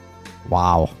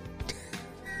 Wow.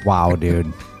 Wow,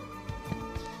 dude.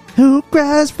 Who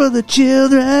cries for the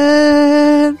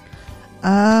children?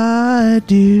 I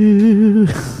do.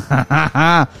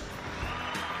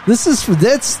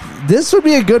 This would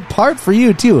be a good part for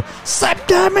you too.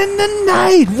 Sometime in the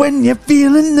night when you're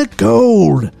feeling the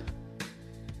cold.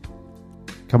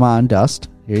 Come on, Dust.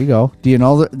 Here you go. Do you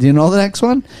know the next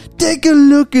one? Take a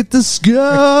look at the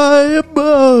sky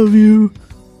above you.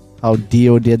 How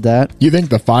Dio did that. You think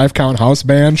the 5 Count House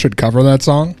Band should cover that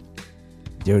song?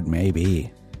 Dude,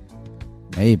 maybe.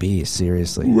 Maybe,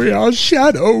 seriously. We are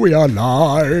shadow, we are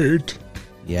light.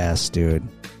 Yes, dude.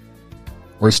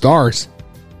 We're stars.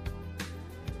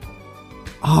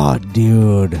 Oh,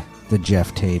 dude. The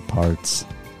Jeff Tate parts.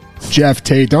 Jeff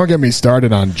Tate. Don't get me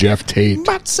started on Jeff Tate.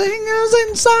 But singers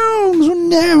and songs will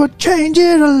never change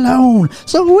it alone.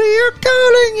 So we're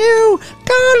calling you.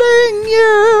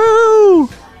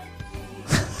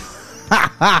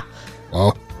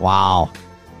 Well, wow.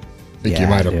 I think you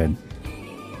might have...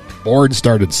 Board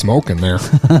started smoking there.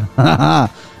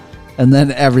 And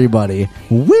then everybody,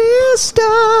 we're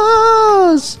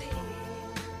stars.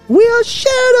 We are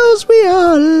shadows. We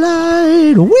are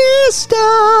light. We're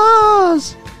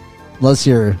stars. Unless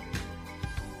you're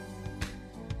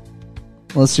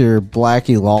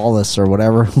Blackie Lawless or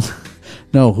whatever.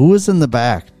 No, who is in the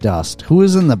back, Dust? Who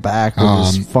is in the back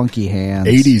with his funky hands?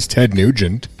 80s Ted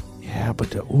Nugent. Yeah,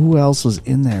 but who else was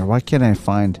in there? Why can't I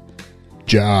find...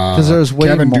 Because there's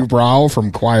Kevin Dubrow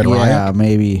from Quiet Riot. Yeah,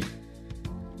 maybe.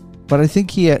 But I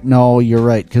think he had... No, you're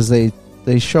right, because they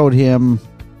showed him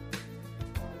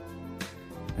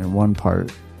in one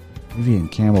part. Vivian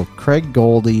Campbell, Craig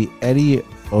Goldie, Eddie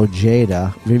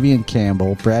Ojeda, Vivian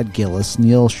Campbell, Brad Gillis,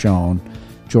 Neil Schon,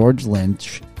 George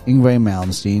Lynch, Yngwie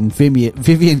Malmsteen,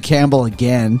 Vivian Campbell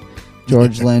again,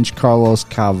 George Lynch, Carlos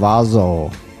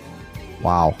Cavazo.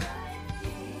 Wow.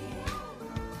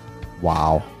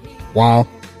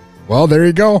 Well, there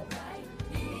you go.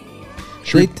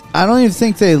 I don't even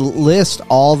think they list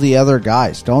all the other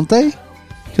guys, don't they?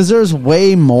 Because there's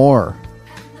way more.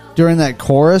 During that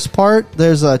chorus part,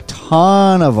 there's a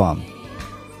ton of them.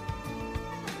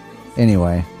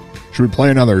 Anyway. Should we play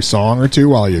another song or two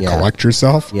while you collect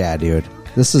yourself? Yeah, dude.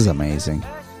 This is amazing.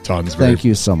 Tons. Thank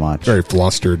you so much. Very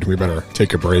flustered. We better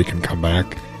take a break and come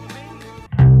back.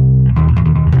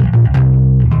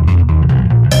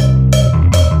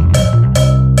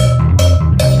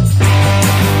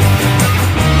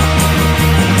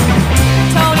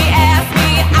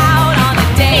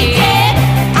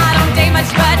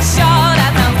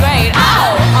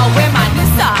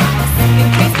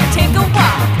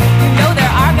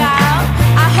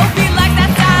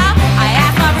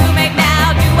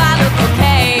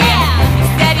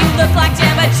 Look like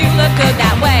Jim, but you look good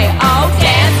that way. Oh,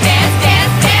 damn.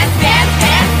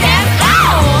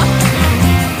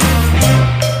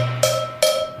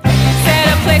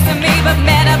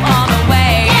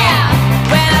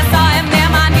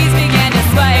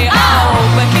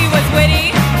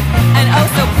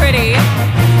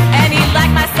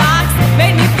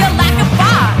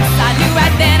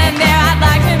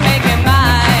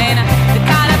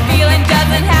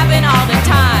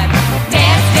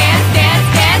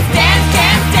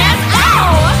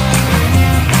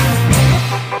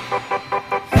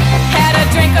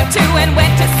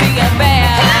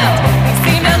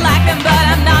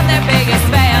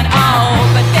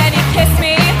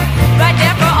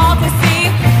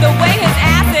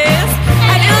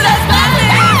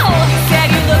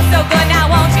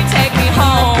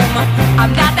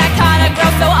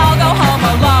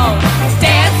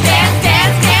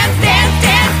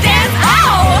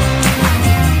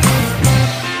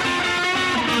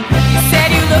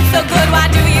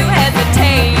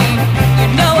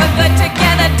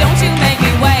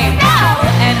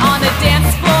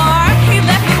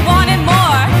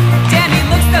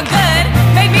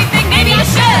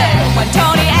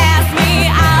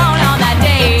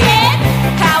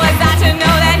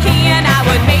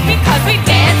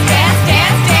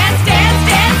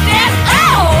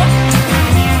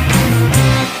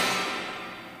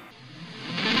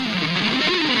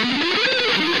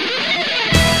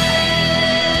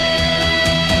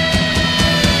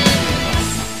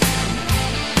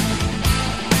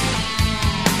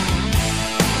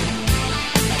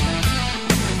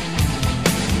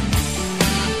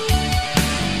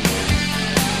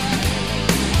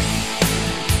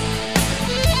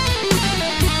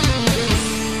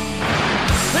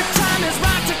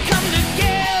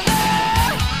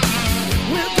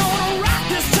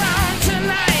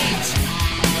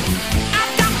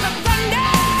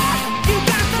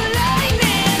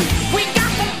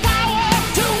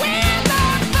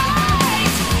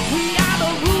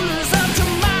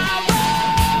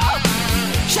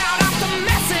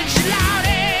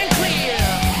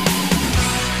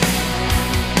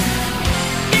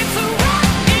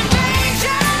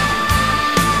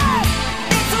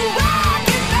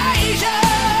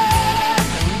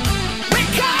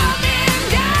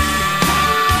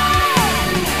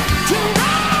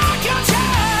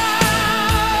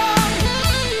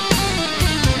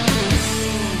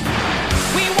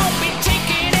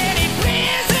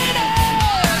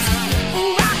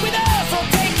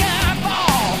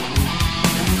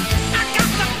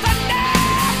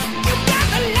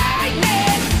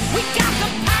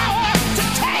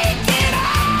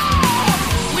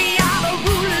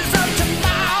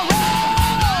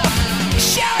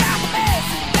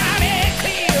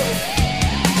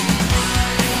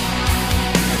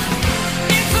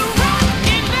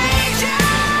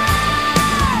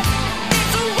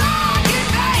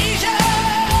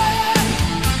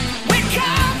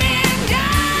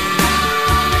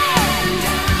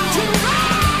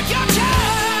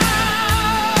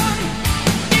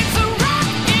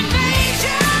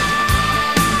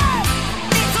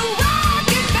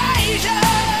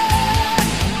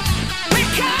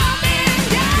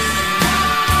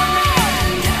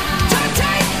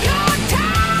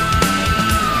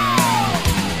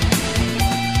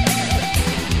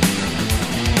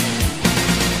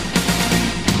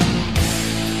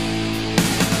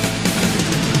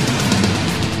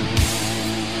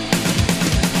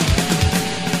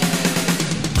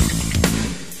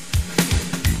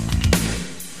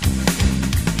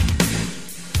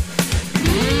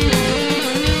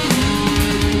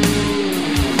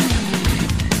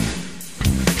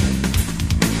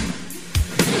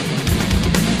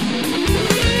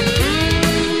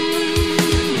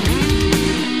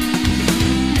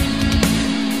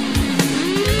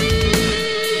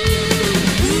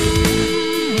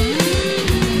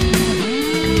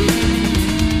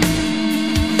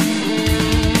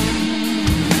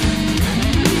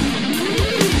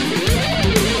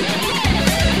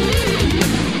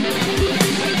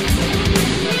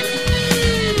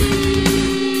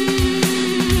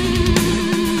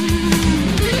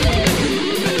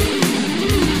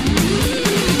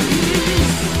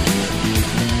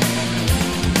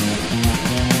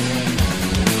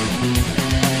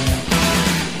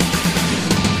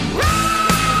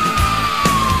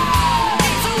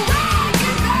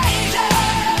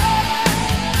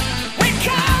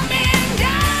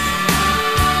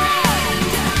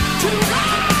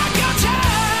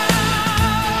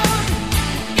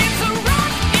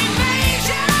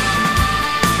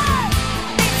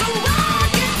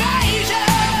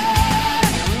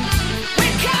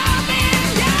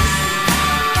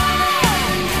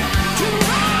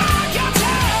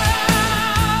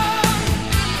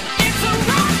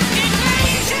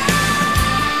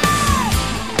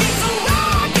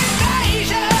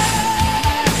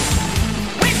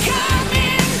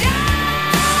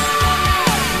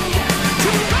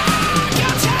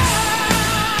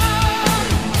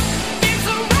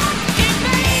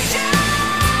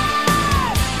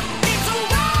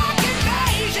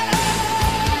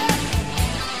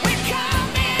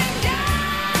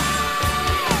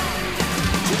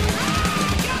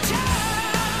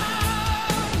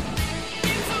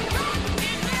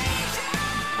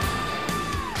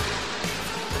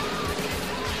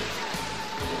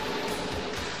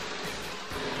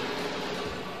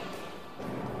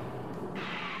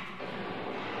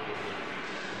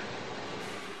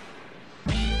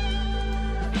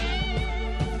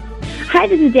 Hi,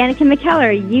 this is Danica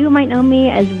McKellar. You might know me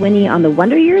as Winnie on The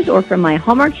Wonder Years or from my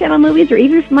Hallmark Channel movies or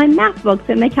even from my math books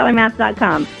at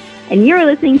McKellarMath.com. And you're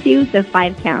listening to The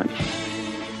 5 Count.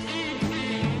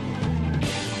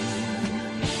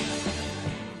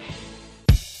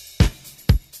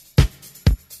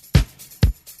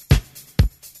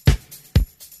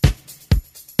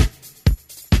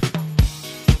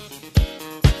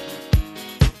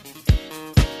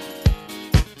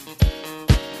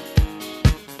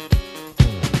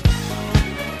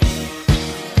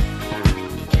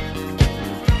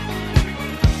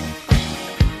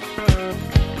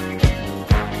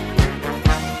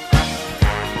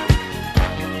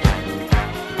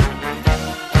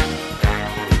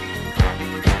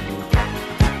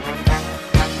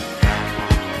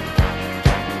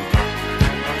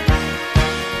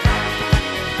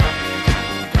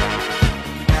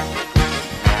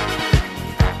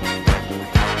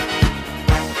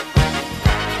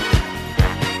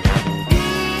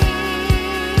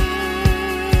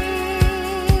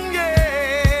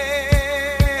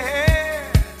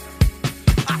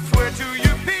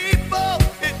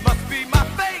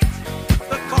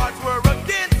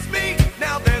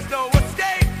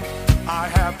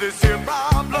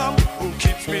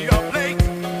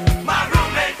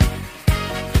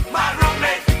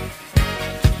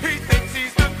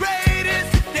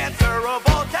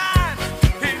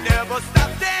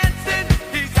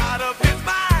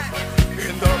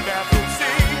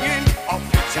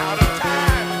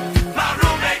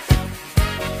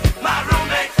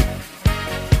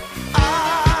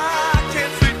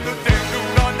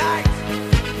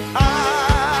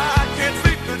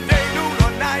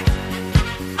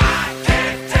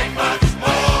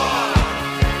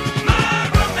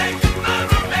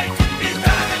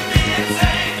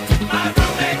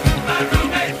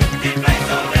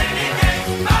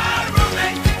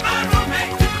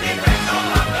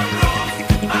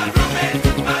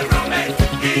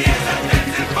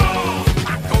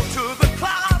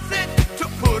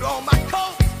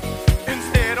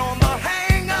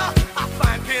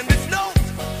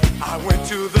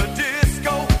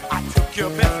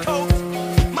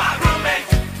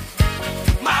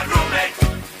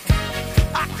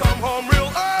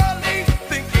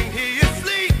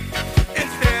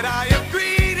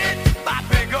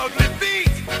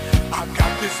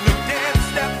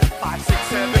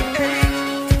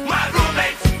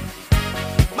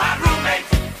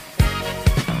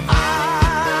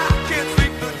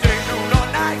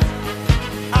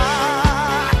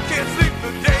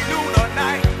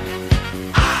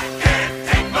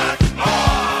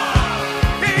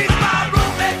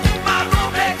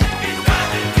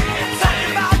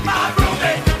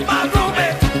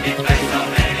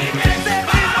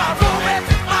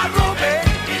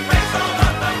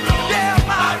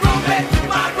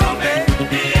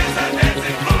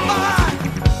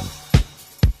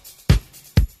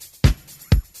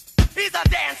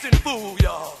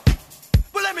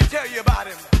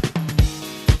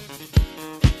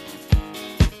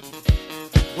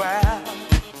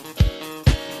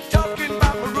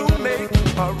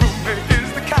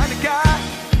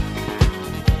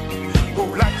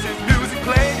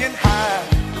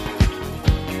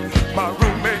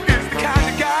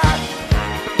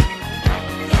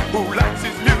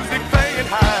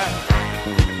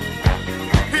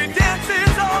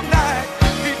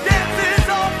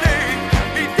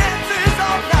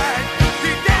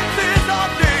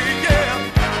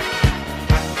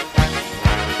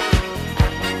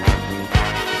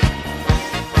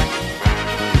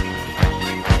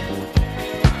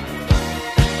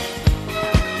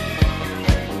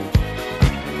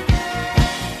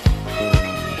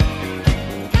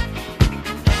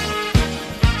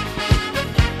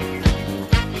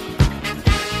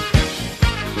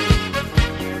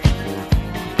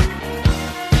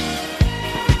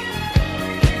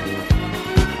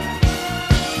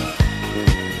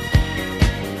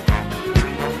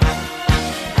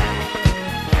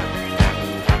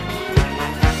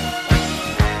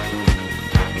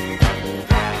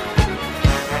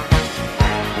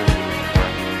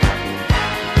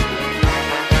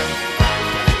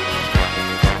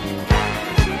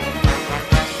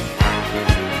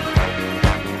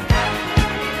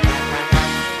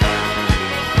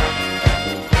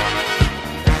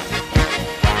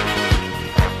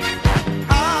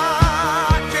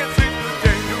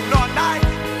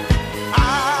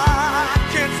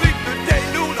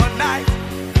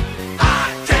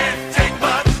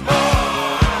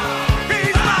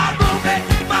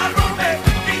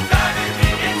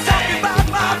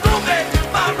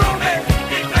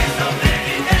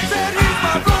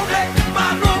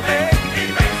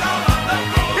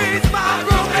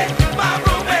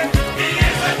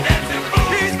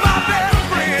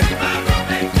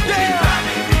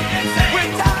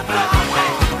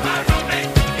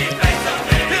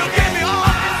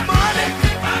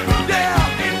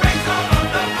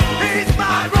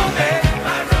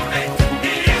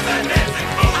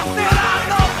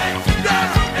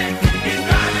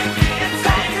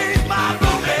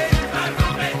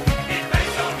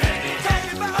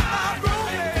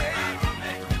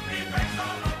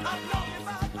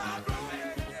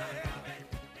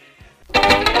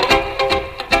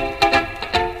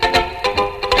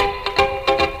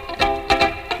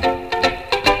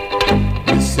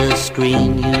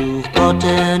 Green, you've got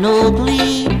an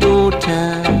ugly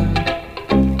daughter.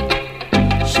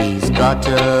 She's got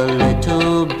a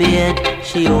little beard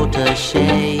she ought to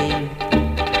shave.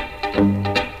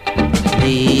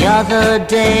 The other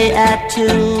day at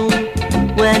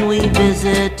 2, when we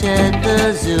visited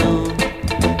the zoo,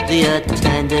 the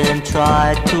attendant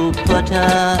tried to put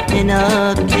her in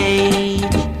a cage.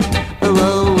 Oh,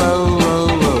 oh, oh, oh,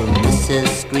 oh,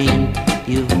 Mrs. Green,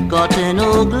 you've got an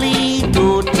ugly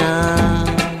daughter.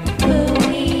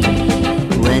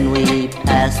 When we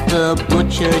pass the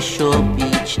butcher shop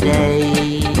each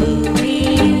day,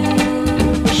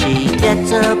 she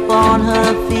gets up on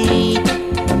her feet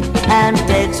and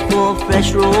begs for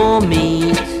fresh raw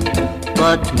meat.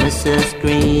 But Mrs.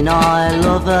 Green, I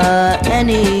love her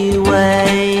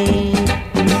anyway.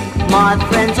 My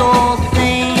friends all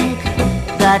think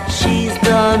that she's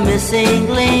the missing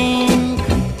link,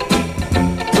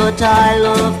 but I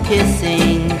love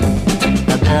kissing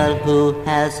a girl who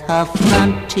has her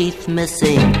front teeth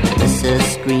missing.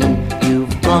 Mrs. Green,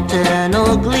 you've got an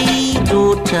ugly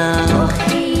daughter.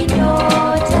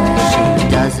 She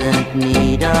doesn't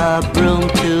need a broom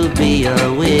to be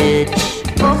a witch.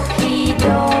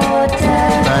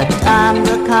 But I'm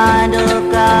the kind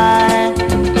of guy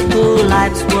who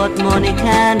likes what money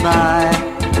can buy.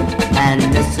 And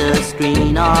Mrs.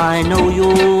 Green, I know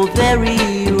you're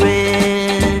very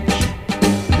rich.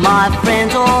 My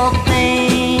friends all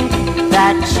think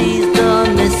that she's the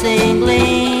missing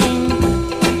link,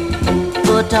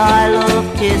 but I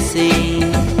love kissing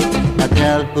a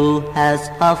girl who has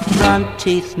her front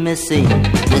teeth missing.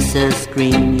 Mrs.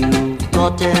 Green, you've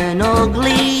got an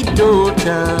ugly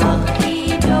daughter.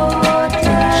 She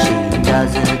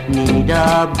doesn't need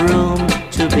a broom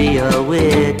to be a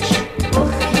witch.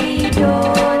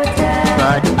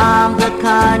 But I'm the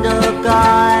kind of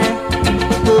guy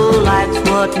who likes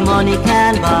what money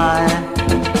can buy.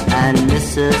 And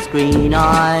Mrs. Green,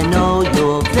 I know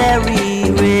you're very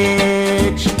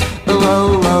rich. Oh,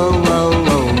 oh, oh, oh,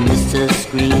 oh, Mrs.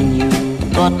 Green,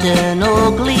 you've got an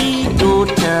ugly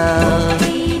daughter.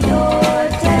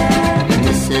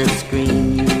 Mrs.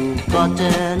 Green, you've got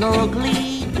an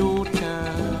ugly daughter.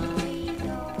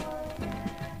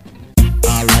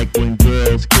 I like when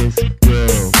girls kiss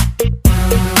girls.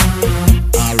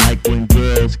 I like when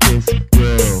girls kiss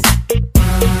girls.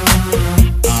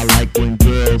 I like when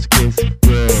girls kiss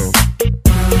girls.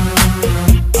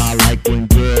 I like when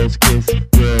girls kiss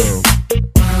girls.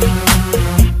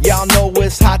 Y'all know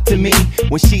it's hot to me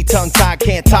when she tongue-tied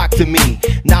can't talk to me.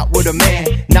 Not with a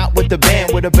man, not with the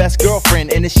band, with her best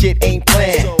girlfriend, and the shit ain't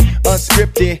planned.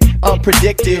 Unscripted,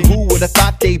 unpredicted, who would've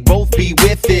thought they both be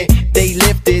with it? They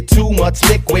lifted too much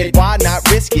liquid, why not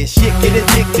risk it? Shit, get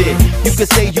addicted. You could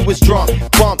say you was drunk,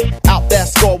 bump out that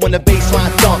score when the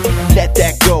baseline thump. Let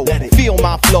that go, feel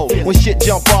my flow. When shit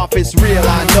jump off, it's real,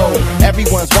 I know.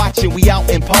 Everyone's watching, we out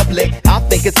in public. I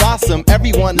think it's awesome,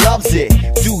 everyone loves it.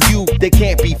 Do you, they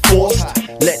can't be forced.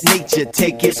 Let nature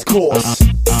take its course.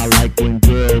 I like when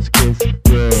girls kiss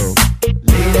girls.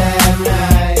 Late at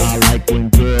night. I like when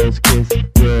girls kiss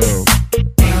girls.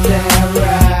 Ain't that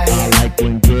right? I like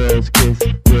when girls kiss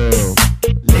girls.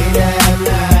 Late at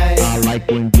night. I like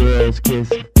when girls kiss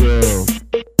girls.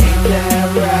 Ain't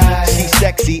that right? She's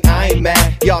sexy, I ain't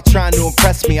mad. Y'all trying to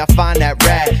impress me, I find that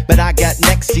rad. But I got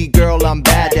Nexie, girl, I'm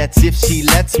bad. That's if she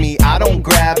lets me, I don't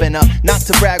grab. And not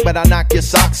to brag, but I knock your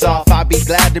socks off. I'd be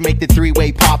glad to make the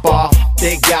three-way pop off.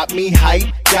 They got me hype,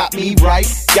 got me right,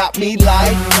 got me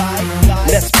light.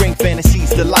 Let's bring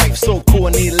fantasies to life. So cool,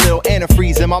 I need a little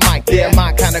antifreeze in my mic. They're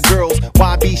my kind of girls,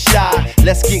 why be shy?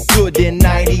 Let's get good in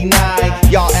 99.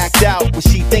 Y'all act out what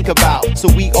she think about. So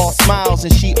we all smiles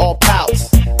and she all pouts.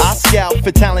 I scout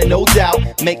for talent, no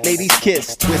doubt. Make ladies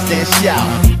kiss, twist and shout.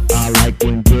 I like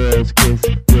when girls kiss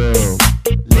girls.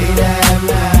 Late at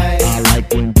night. I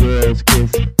like when girls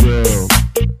kiss girls.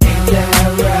 Ain't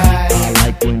that right? I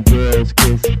like when girls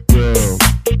kiss girls.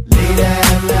 Late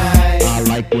at night. I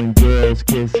like when girls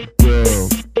kiss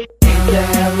girls. Ain't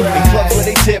that right? In clubs where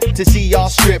they tip to see y'all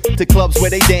strip, to clubs where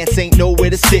they dance, ain't nowhere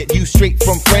to sit. You straight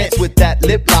from France with that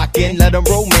lip locking. Let them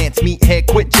romance, meet head,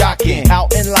 quit jocking.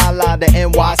 Out in La La, the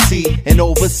NYC, and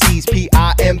overseas,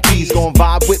 PIMPs gon'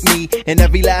 vibe with me in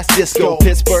every last disco.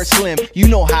 Pittsburgh Slim, you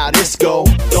know how this go.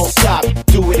 Don't stop,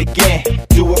 do it again.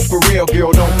 Do it for real,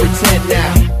 girl, don't pretend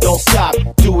now. Don't stop,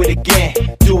 do it again.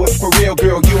 Do it for real,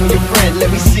 girl, you and your friend.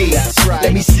 Let me see, that's right.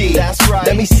 Let me see, that's right.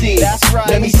 Let me see, that's right.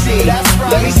 Let me see, that's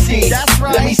right. Let me see, that's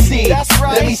right. Let me see, that's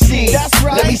right. Let me see, that's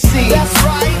right. Let me see, that's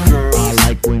right. Girls, I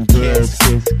like when girls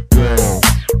kiss girls.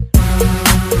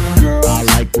 Girls, I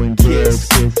like when girls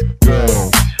kiss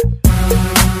girls.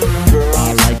 Girls,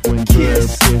 I like when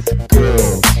girls kiss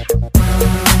girls.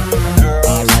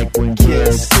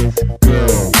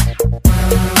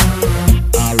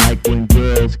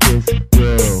 girls kiss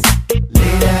girls.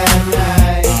 Late at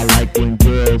night, I like when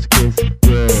girls kiss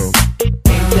girls.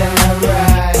 ain't that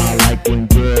right? I like when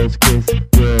girls kiss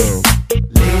girls.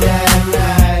 Late at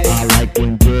night, I like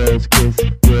when girls kiss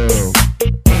girls.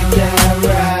 ain't that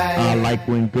right? I like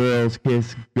when girls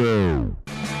kiss girls.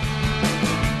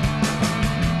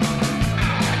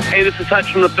 Hey, this is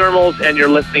Hutch from the Thermals, and you're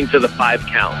listening to The 5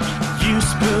 Count. You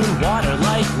spoon water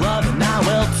like love, and I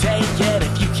will take it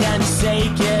if you can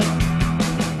take it.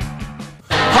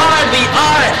 Hardly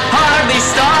art, hardly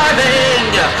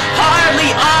starving.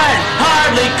 Hardly art,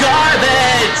 hardly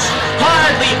garbage.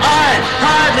 Hardly art,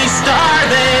 hardly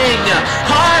starving.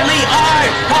 Hardly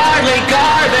art, hardly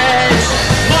garbage.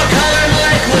 More color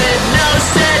liquid, no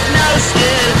scent, no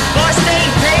skin. More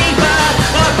stained paper,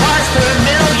 more parts per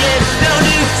million. No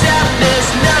new deafness,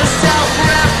 no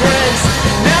self-reference.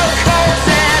 No cults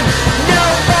and no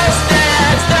false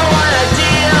dance. No one I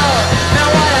deal, no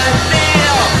one I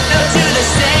feel. No to the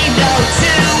same, no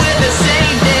two with the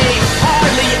same name.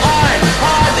 Hardly art,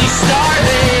 hardly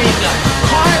starving.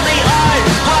 Hardly art,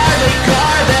 hardly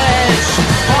garbage.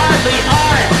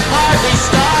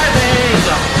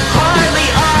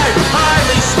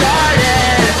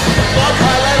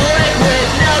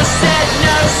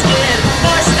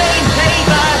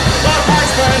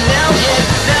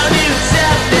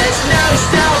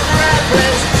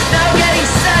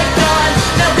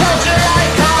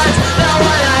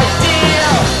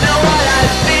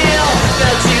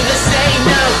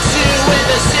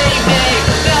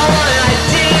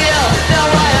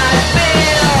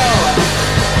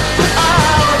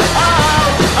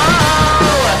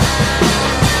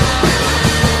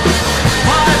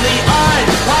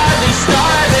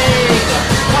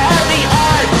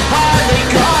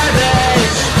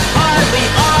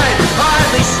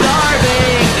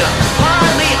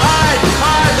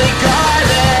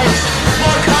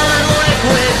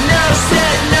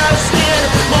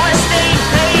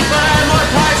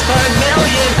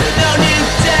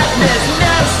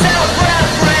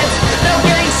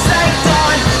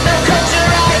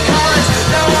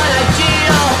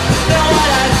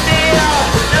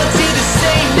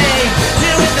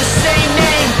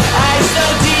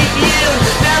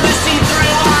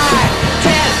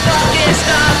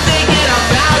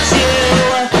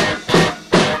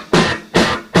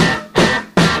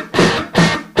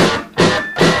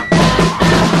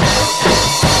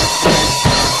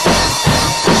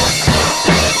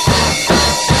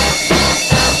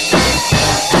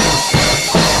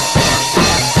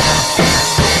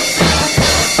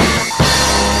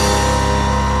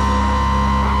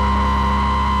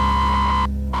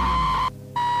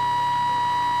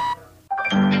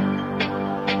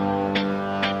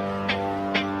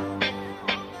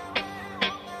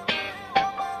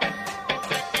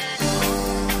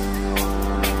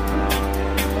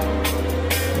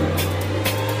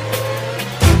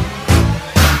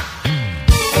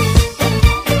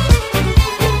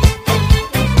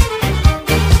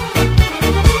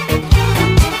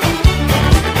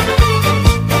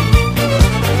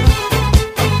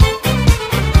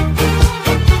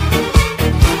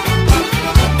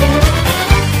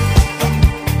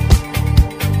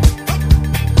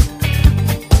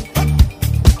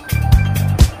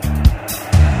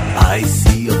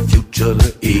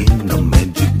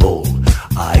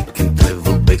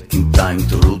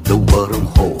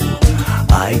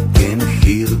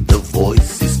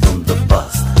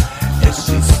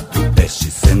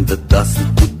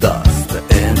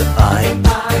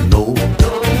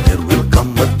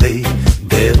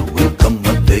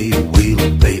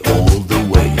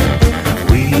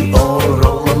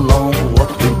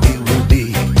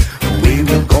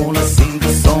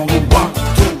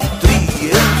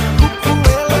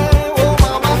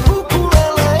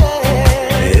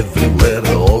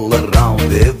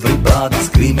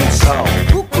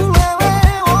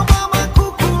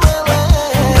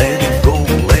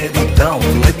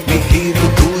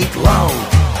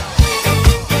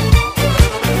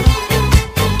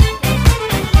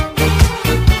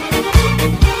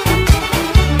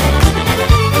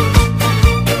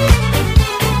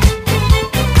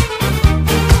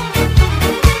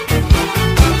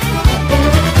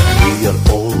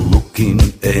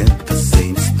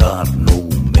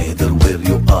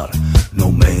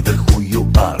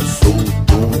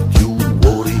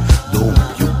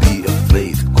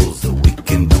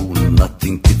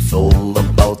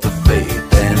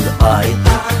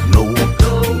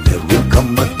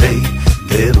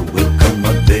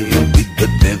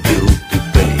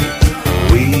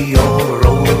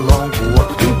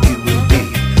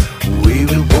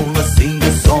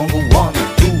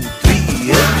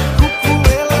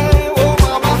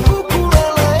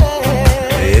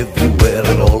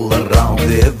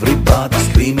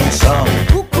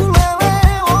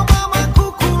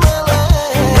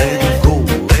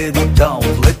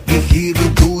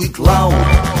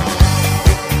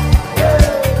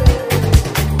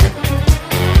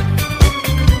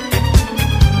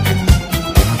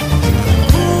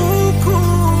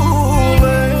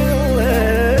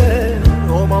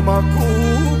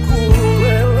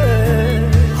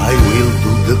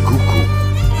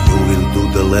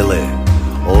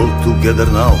 together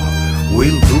now.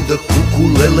 We'll do the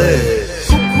ukulele.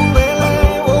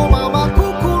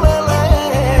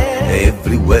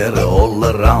 Everywhere, all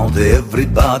around,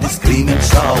 everybody scream and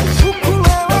shout.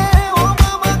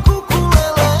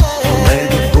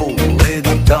 Let it go, let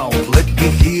it down, let me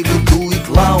hear you do it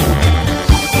loud.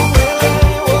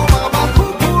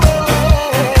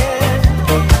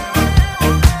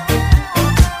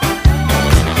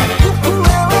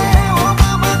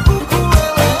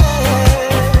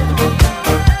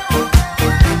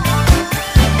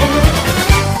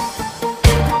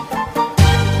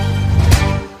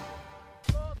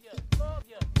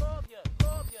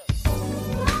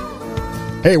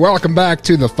 Hey, welcome back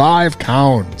to the 5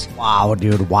 Count. Wow,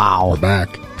 dude, wow. We're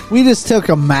back. We just took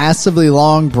a massively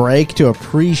long break to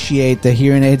appreciate the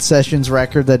Hearing Aid Sessions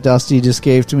record that Dusty just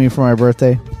gave to me for my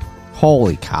birthday.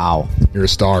 Holy cow. You're a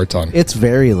star, Ton. It's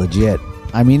very legit.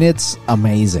 I mean, it's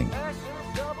amazing.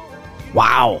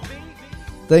 Wow.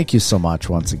 Thank you so much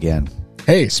once again.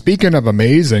 Hey, speaking of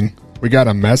amazing, we got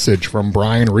a message from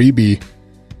Brian Reby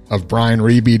of Brian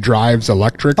Reby Drives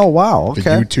Electric. Oh, wow. Okay. The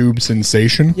YouTube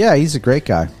sensation. Yeah, he's a great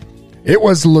guy. It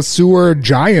was LeSueur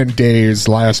Giant Days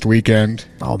last weekend.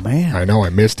 Oh, man. I know, I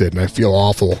missed it, and I feel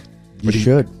awful. You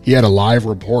should. He had a live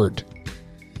report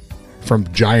from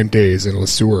Giant Days in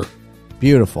LeSueur.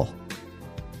 Beautiful.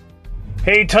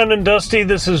 Hey, Ton and Dusty,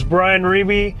 this is Brian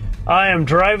Reby. I am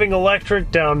driving electric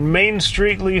down Main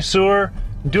Street, LeSueur,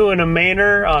 doing a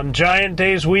Mainer on Giant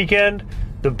Days weekend.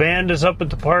 The band is up at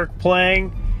the park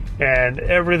playing, and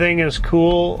everything is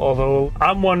cool, although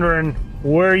I'm wondering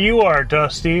where you are,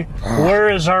 Dusty.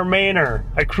 Where is our Mainer?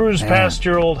 I cruised past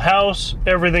your old house.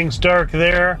 Everything's dark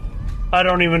there. I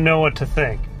don't even know what to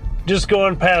think. Just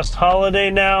going past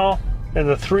Holiday now and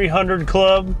the 300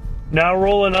 Club. Now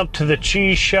rolling up to the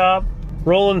cheese shop.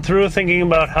 Rolling through thinking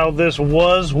about how this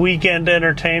was weekend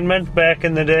entertainment back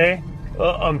in the day.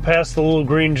 I'm past the little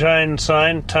green giant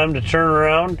sign. Time to turn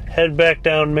around, head back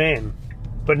down Main.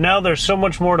 But now there's so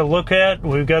much more to look at.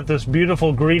 We've got this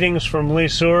beautiful Greetings from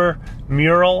LeSueur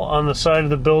mural on the side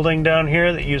of the building down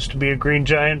here that used to be a Green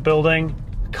Giant building.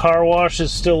 Car wash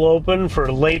is still open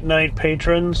for late night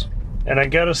patrons. And I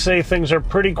gotta say, things are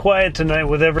pretty quiet tonight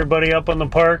with everybody up on the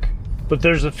park. But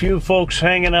there's a few folks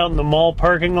hanging out in the mall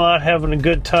parking lot having a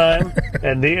good time.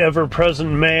 And the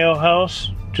ever-present Mayo House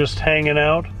just hanging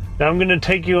out. Now I'm gonna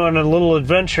take you on a little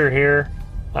adventure here.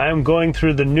 I am going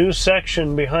through the new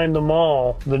section behind the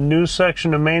mall, the new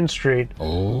section of Main Street.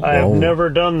 I have never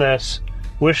done this.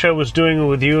 Wish I was doing it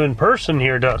with you in person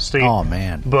here, Dusty. Oh,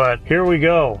 man. But here we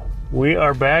go. We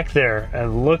are back there,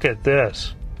 and look at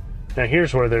this. Now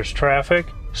here's where there's traffic.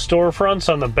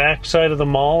 Storefronts on the back side of the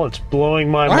mall. It's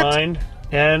blowing my mind.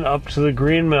 And up to the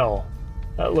Green Mill.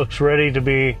 That looks ready to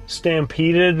be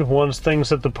stampeded once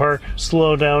things at the park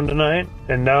slow down tonight.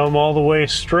 And now I'm all the way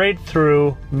straight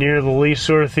through near the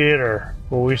LeSueur Theater,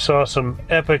 where we saw some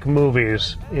epic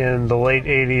movies in the late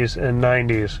 80s and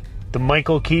 90s. The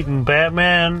Michael Keaton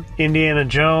Batman, Indiana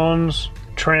Jones,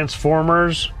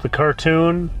 Transformers, the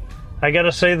cartoon. I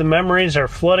gotta say, the memories are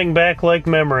flooding back like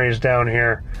memories down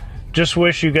here. Just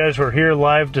wish you guys were here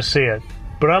live to see it.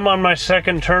 But I'm on my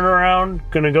second turnaround,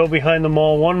 gonna go behind the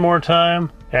mall one more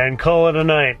time, and call it a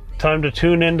night. Time to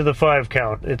tune into the 5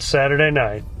 Count. It's Saturday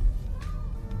night.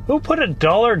 Who put a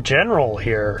Dollar General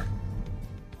here?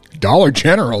 Dollar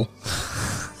General?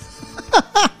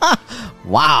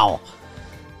 Wow.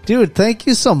 Dude, thank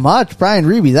you so much, Brian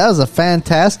Reby. That was a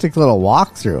fantastic little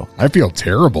walkthrough. I feel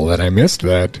terrible that I missed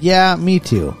that. Yeah, me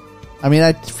too. I mean,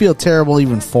 I feel terrible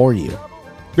even for you.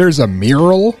 There's a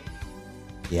mural?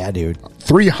 Yeah, dude.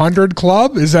 300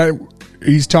 Club? Is that...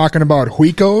 He's talking about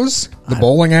Huico's, the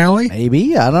bowling alley?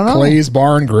 Maybe, I don't know. Clay's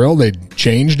Bar and Grill, they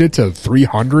changed it to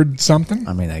 300 something?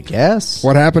 I mean, I guess.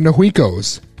 What happened to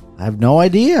Huico's? I have no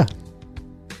idea.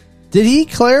 Did he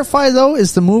clarify, though?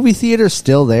 Is the movie theater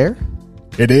still there?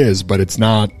 It is, but it's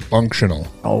not functional.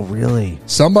 Oh, really?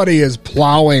 Somebody is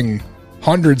plowing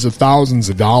hundreds of thousands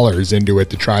of dollars into it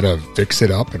to try to fix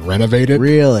it up and renovate it.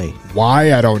 Really?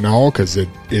 Why? I don't know, because it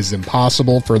is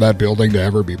impossible for that building to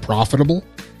ever be profitable.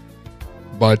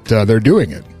 But they're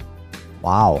doing it.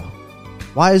 Wow.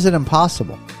 Why is it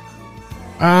impossible?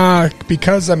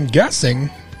 Because I'm guessing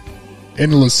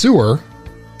in LeSueur,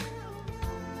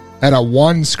 at a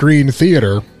one-screen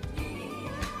theater,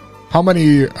 how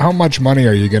much money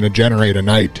are you going to generate a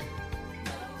night?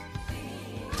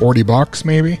 $40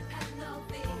 maybe?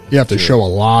 You have to show a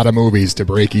lot of movies to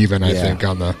break even, I think,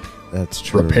 on the That's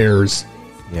true. repairs.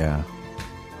 Yeah.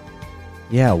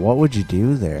 Yeah, what would you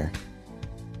do there?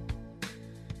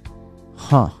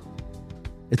 Huh.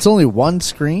 It's only one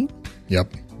screen?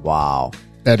 Yep. Wow.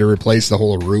 They had to replace the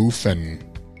whole roof and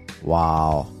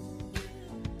Wow.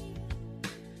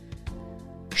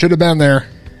 Should have been there.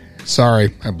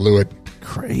 Sorry, I blew it.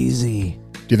 Crazy.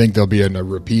 Do you think there'll be a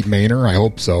repeat Mainer? I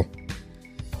hope so.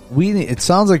 It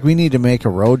sounds like we need to make a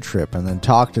road trip and then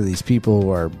talk to these people who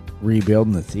are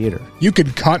rebuilding the theater. You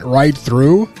could cut right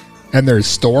through, and there's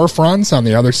storefronts on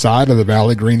the other side of the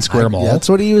Valley Green Square Mall. That's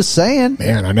what he was saying.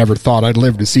 Man, I never thought I'd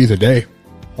live to see the day.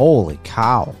 Holy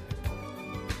cow.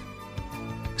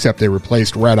 Except they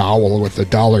replaced Red Owl with the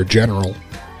Dollar General.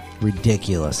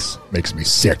 Ridiculous. Makes me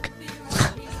sick.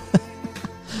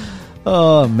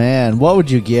 Oh, man. What would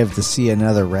you give to see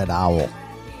another Red Owl?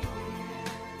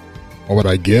 What would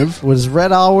I give? Does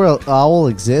Red Owl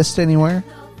exist anywhere?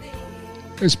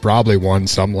 There's probably one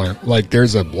somewhere. Like,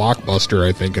 there's a Blockbuster,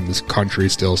 I think, in this country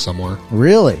still somewhere.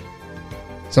 Really?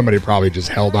 Somebody probably just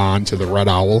held on to the Red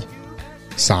Owl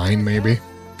sign, maybe.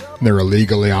 And they're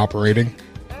illegally operating.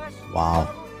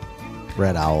 Wow.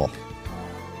 Red Owl.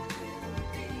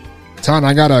 Ton,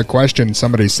 I got a question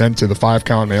somebody sent to the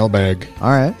 5-count mailbag. All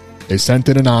right. They sent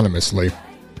it anonymously.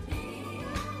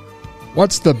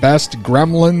 What's the best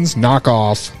Gremlins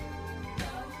knockoff?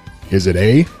 Is it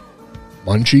A,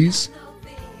 Munchies,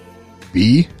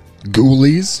 B,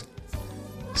 Ghoulies,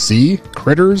 C,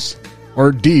 Critters,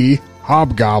 or D,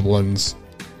 Hobgoblins?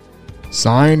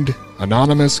 Signed,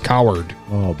 Anonymous Coward.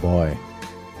 Oh, boy.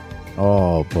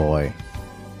 Oh, boy.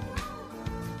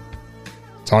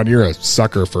 Todd, you're a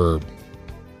sucker for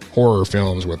horror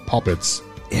films with puppets.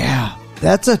 Yeah,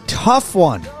 that's a tough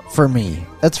one for me.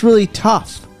 That's really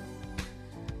tough.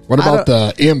 What about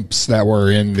the imps that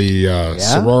were in the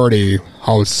sorority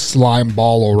house slime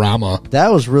ball-orama?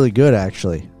 That was really good,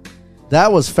 actually.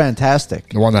 That was fantastic.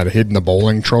 The one that hid in the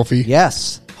bowling trophy?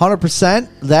 Yes, 100%.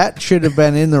 That should have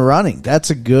been in the running. That's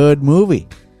a good movie.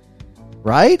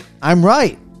 Right? I'm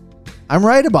right. I'm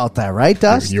right about that, right,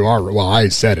 Dust? You are. Well, I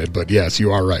said it, but yes,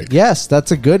 you are right. Yes,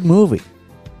 that's a good movie.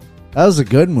 That was a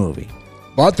good movie.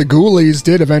 But the Ghoulies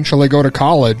did eventually go to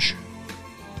college.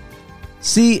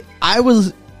 See,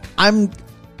 I'm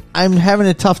having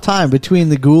a tough time between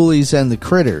the Ghoulies and the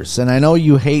Critters, and I know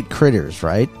you hate Critters,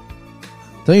 right?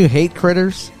 Don't you hate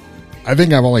Critters? I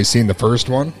think I've only seen the first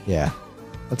one. Yeah,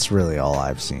 that's really all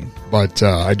I've seen. But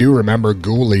I do remember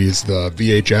Ghoulies, the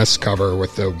VHS cover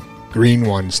with the green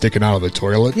one sticking out of the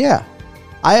toilet. Yeah,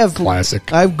 I have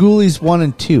classic. I have Ghoulies 1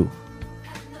 and 2,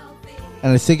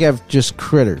 and I think I have just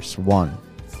Critters 1.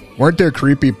 Weren't there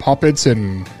creepy puppets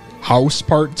in House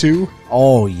Part 2?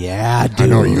 Oh, yeah, dude. I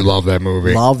know you love that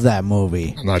movie. Love that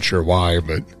movie. I'm not sure why,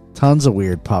 but... Tons of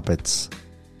weird puppets.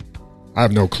 I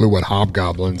have no clue what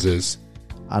Hobgoblins is.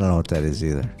 I don't know what that is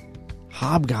either.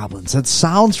 Hobgoblins. That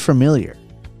sounds familiar.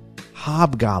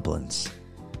 Hobgoblins.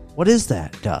 What is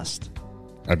that, Dust?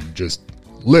 I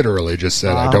literally just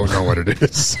said I don't know what it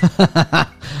is.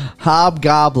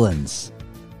 Hobgoblins.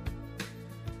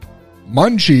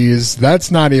 Munchies,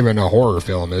 that's not even a horror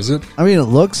film, is it? I mean, it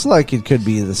looks like it could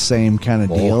be the same kind of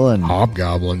deal. And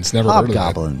Hobgoblins, never heard of that.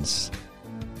 Hobgoblins.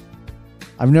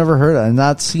 I've never heard of it. I've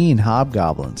not seen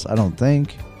Hobgoblins, I don't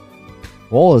think.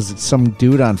 Whoa, is it some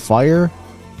dude on fire?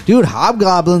 Dude,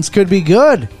 Hobgoblins could be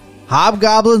good.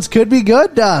 Hobgoblins could be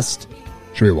good, Dust.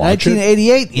 Should we watch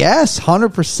 1988, yes.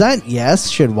 100% yes,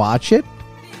 should watch it.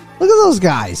 Look at those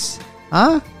guys.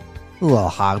 Huh? Little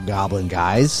hobgoblin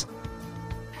guys.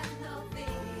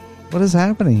 What is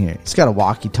happening here? He's got a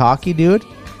walkie-talkie, dude.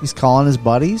 He's calling his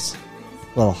buddies.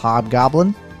 Little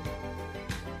hobgoblin.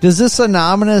 Does this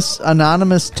anonymous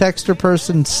texter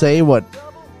person say what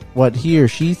he or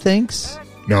she thinks?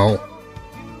 No.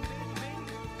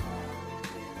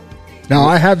 Now,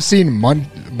 I have seen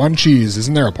Munchies.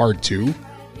 Isn't there a part 2?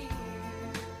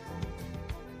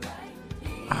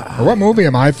 Or what movie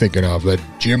am I thinking of that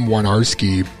Jim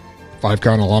Wynorski,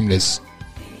 5-count alumnus,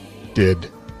 did?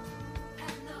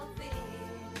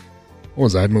 What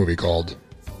was that movie called?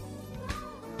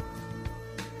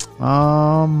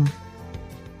 I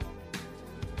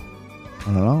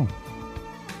don't know.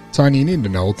 Son, you need to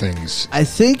know things. I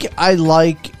think I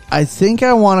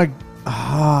want to...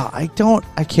 I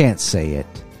can't say it.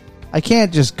 I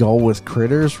can't just go with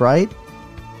Critters, right?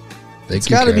 It's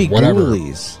got to be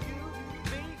Ghoulies.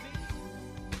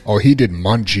 Oh, he did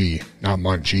Munchie, not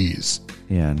Munchies.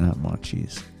 Yeah, not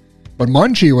Munchies. But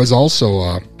Munchie was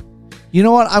also... You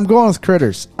know what? I'm going with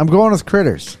Critters. I'm going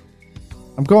Critters.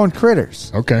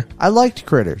 Okay. I liked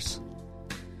Critters.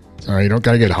 All right, you don't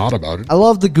got to get hot about it. I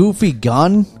love the goofy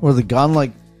gun, where the gun,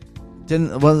 like,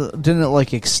 didn't it,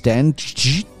 like, extend?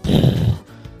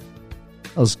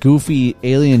 Those goofy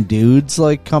alien dudes,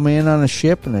 like, come in on a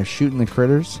ship and they're shooting the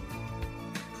critters.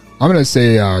 I'm going to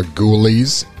say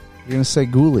Ghoulies. You're going to say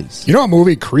Ghoulies. You know what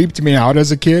movie creeped me out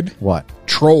as a kid? What?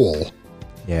 Troll.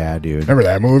 Yeah, dude. Remember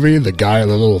that movie? The guy, the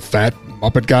little fat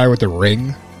Muppet guy with the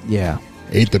ring? Yeah.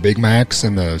 Ate the Big Macs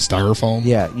and the styrofoam?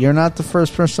 Yeah, you're not the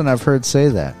first person I've heard say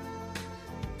that.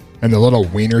 And the little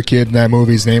wiener kid in that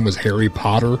movie's name was Harry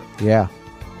Potter? Yeah.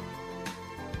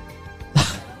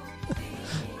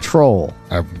 Troll.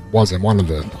 I wasn't one of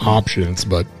the options,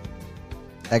 but...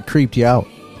 That creeped you out.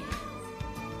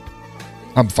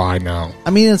 I'm fine now. I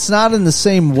mean, it's not in the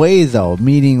same way, though,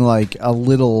 meaning like a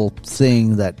little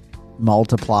thing that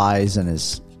multiplies and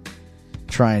is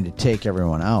trying to take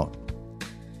everyone out.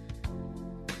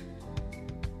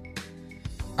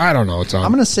 I don't know, Tom.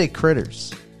 I'm going to say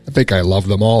Critters. I think I love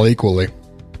them all equally.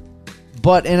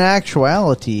 But in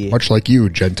actuality... Much like you,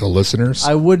 gentle listeners.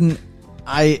 I would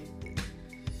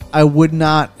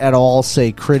not at all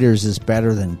say Critters is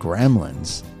better than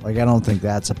Gremlins. Like, I don't think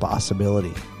that's a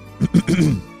possibility.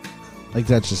 Like,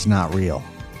 that's just not real.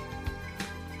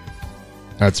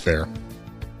 That's fair.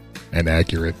 And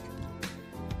accurate.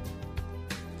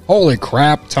 Holy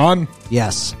crap, Ton.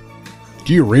 Yes.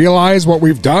 Do you realize what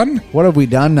we've done? What have we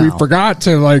done now? We forgot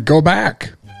to, go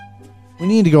back. We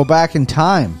need to go back in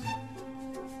time.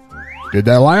 Did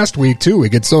that last week, too. We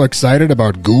get so excited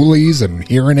about ghoulies and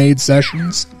hearing aid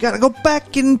sessions. Gotta go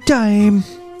back in time.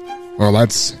 Well,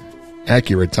 that's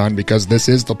accurate, Ton, because this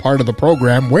is the part of the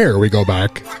program where we go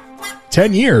back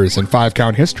 10 years in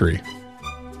 5-count history.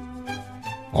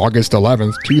 August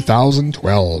 11th,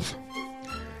 2012.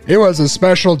 It was a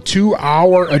special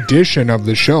 2-hour edition of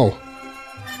the show.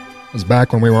 It was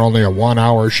back when we were only a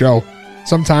 1-hour show.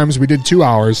 Sometimes we did 2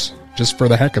 hours, just for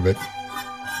the heck of it.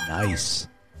 Nice.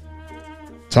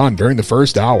 Ton, during the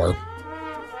first hour,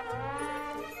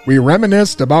 we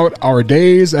reminisced about our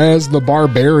days as the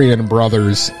Barbarian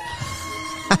Brothers.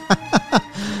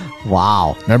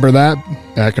 Wow. Remember that?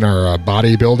 Back in our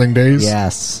bodybuilding days?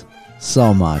 Yes.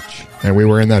 So much. And we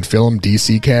were in that film,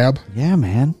 DC Cab? Yeah,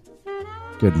 man.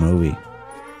 Good movie.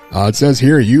 It says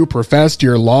here, you professed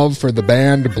your love for the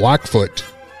band Blackfoot.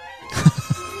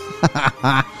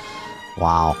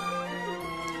 Wow.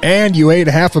 And you ate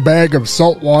half a bag of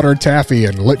saltwater taffy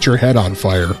and lit your head on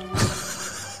fire.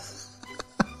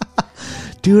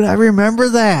 Dude, I remember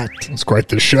that. It was quite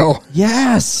the show.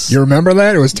 Yes. You remember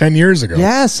that? It was 10 years ago.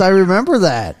 Yes, I remember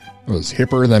that. It was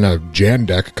hipper than a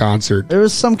Jandek concert. There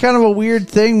was some kind of a weird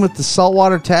thing with the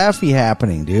saltwater taffy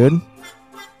happening, dude.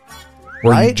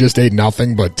 Where you just ate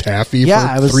nothing but taffy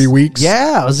for 3 weeks?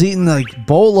 Yeah, I was eating like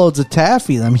boatloads of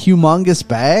taffy, them humongous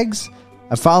bags.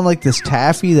 I found like this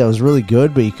taffy that was really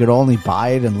good, but you could only buy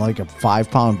it in like a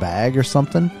 5-pound bag or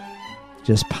something.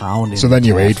 Just pounding. So then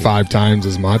you ate 5 times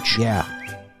as much? Yeah.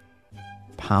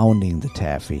 Pounding the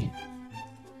taffy.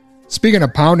 Speaking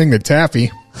of pounding the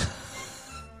taffy,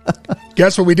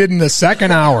 guess what we did in the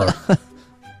second hour?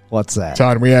 What's that?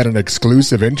 Todd, we had an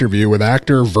exclusive interview with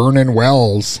actor Vernon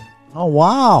Wells. Oh,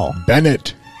 wow.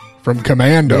 Bennett from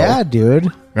Commando. Yeah, dude.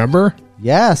 Remember?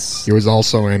 Yes. He was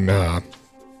also in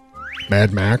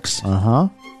Mad Max. Uh-huh.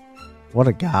 What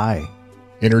a guy.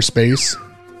 Inner Space.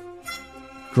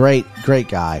 Great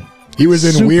guy. He was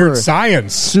in Weird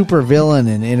Science. Super villain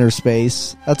in Inner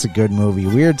Space. That's a good movie.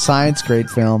 Weird Science, great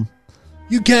film.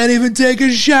 You can't even take a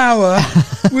shower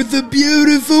with a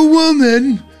beautiful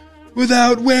woman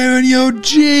without wearing your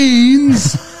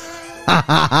jeans.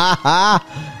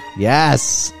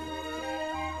 Yes.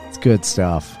 It's good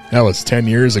stuff. That was 10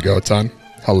 years ago, Ton.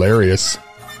 Hilarious.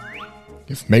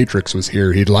 If Matrix was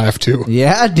here, he'd laugh too.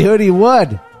 Yeah, dude, he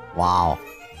would. Wow.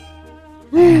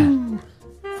 Man.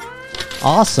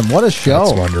 Awesome. What a show.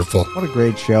 That's wonderful. What a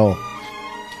great show.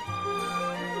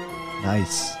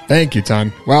 Nice. Thank you,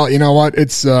 Ton. Well, you know what?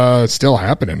 It's still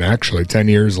happening, actually, 10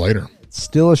 years later. It's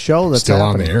still a show that's still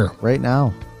on the air right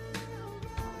now.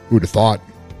 Who'd have thought?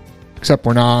 Except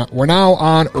we're now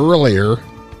on earlier,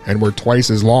 and we're twice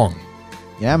as long.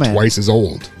 Yeah, man. Twice as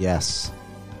old. Yes.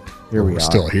 Here we are. We're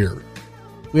still here.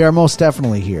 We are most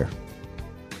definitely here.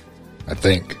 I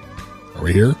think. Are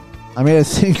we here? I mean, I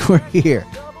think we're here.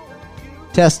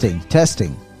 Testing.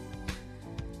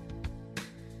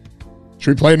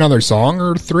 Should we play another song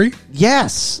or 3?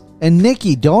 Yes. And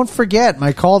Nikki, don't forget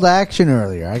my call to action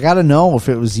earlier. I got to know if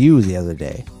it was you the other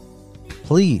day.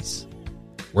 Please.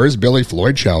 Where's Billy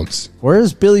Floyd Shouts?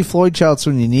 Where's Billy Floyd Shouts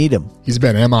when you need him? He's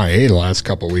been MIA the last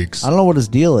couple weeks. I don't know what his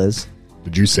deal is.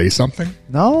 Did you say something?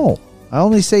 No. I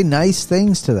only say nice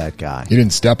things to that guy. You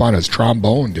didn't step on his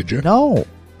trombone, did you? No.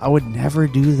 I would never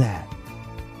do that.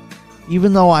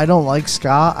 Even though I don't like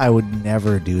ska, I would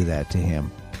never do that to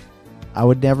him. I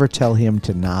would never tell him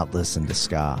to not listen to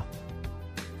ska.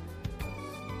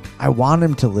 I want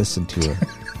him to listen to it.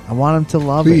 I want him to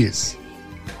love Please.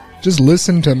 Just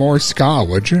listen to more ska,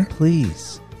 would you?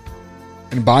 Please.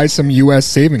 And buy some U.S.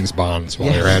 savings bonds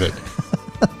while you're at it.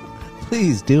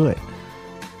 Please do it.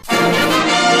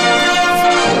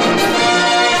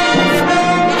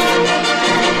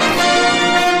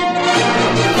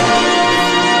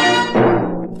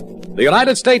 The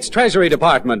United States Treasury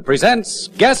Department presents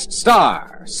Guest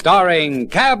Star, starring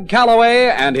Cab Calloway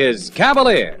and his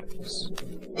Cavaliers.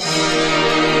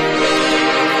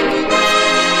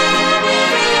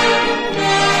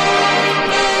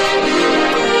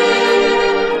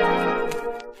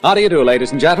 How do you do,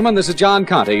 ladies and gentlemen? This is John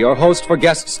Conte, your host for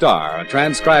Guest Star, a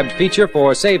transcribed feature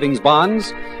for savings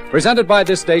bonds presented by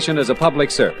this station as a public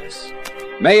service.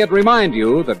 May it remind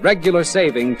you that regular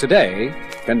saving today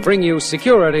can bring you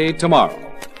security tomorrow.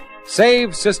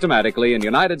 Save systematically in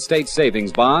United States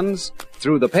savings bonds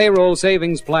through the payroll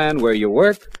savings plan where you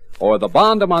work or the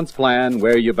bond-a-month plan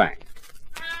where you bank.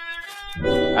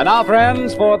 And now,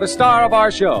 friends, for the star of our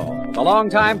show, the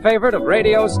longtime favorite of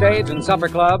radio, stage, and supper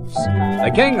clubs,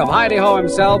 the king of Heidi-Ho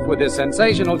himself with his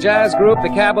sensational jazz group, the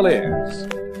Cavaliers.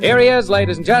 Here he is,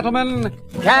 ladies and gentlemen,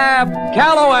 Cab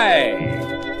Calloway.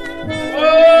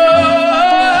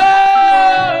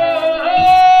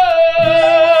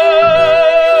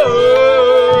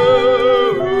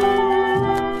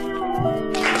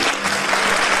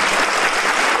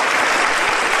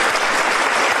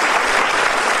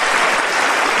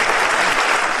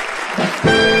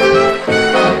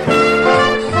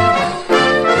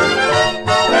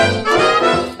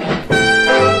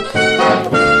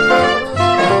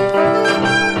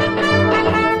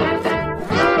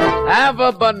 Have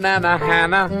a banana,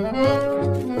 Hannah.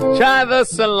 Try the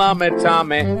salami,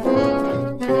 Tommy.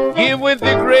 Give with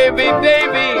the gravy,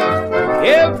 Davy.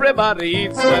 Everybody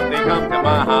eats when they come to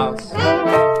my house.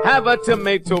 Have a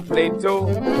tomato, Plato.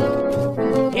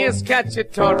 Here's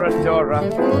cacciatora, Dora.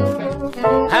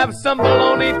 Have some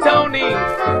bologna, Tony.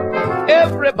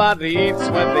 Everybody eats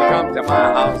when they come to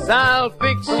my house. I'll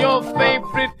fix your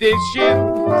favorite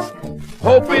dishes,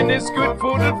 hoping this good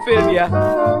food will fill ya.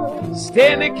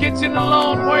 Stay in the kitchen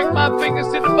alone, work my fingers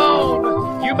to the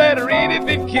bone. You better eat if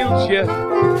it kills you.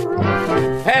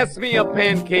 Pass me a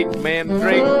pancake,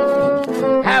 mandrake.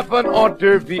 Have an hors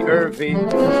d'oeuvre.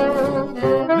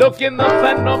 Look in the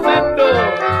fendamento.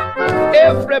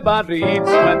 Everybody eats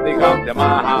when they come to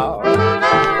my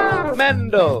house.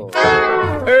 Mendel,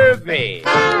 Irvy,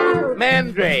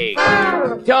 Mandrake,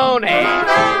 Tony,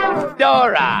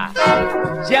 Dora,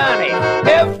 Johnny.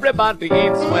 Everybody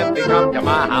eats when they come to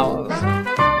my house.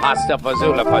 Pasta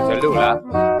fazoula patalula.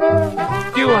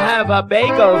 You have a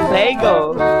bagel.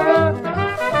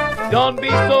 Don't be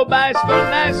so bashful,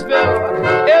 Nashville.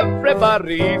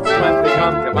 Everybody eats when they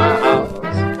come to my house.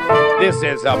 This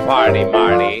is a party,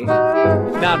 Marty.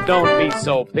 Now don't be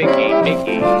so picky,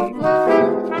 Mickey.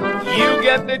 You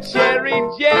get the cherry,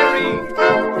 Jerry.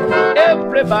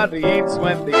 Everybody eats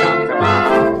when they come to my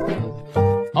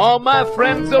house. All my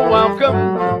friends are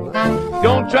welcome.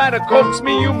 Don't try to coax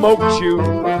me, you moke you.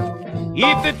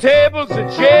 Eat the tables, the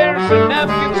chairs, the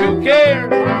napkins, who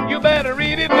cares? You better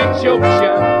eat it and choke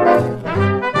ya.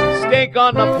 Steak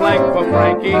on the plank for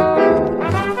Frankie.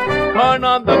 Corn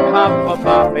on the cob for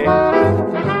Bobby.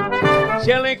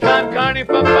 Chili con carne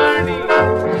for Barney.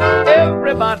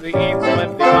 Everybody eats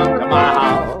when they come to my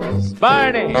house.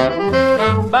 Barney,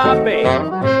 Bobby,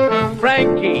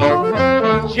 Frankie,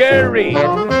 Jerry,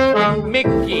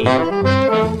 Mickey,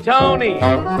 Tony.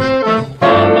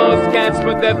 All those cats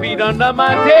put their feet under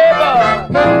my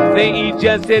table. They eat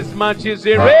just as much as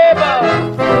they're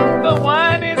able. The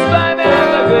wine is fine and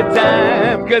have a good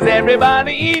time, 'cause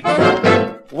everybody eats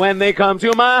when they come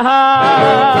to my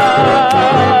house.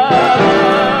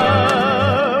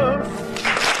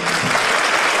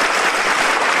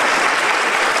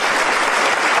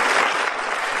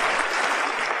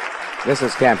 This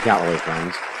is Cab Calloway,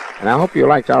 friends, and I hope you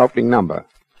liked our opening number.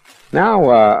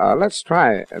 Now, let's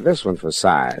try this one for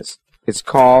size. It's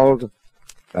called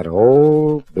That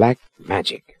Old Black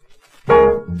Magic.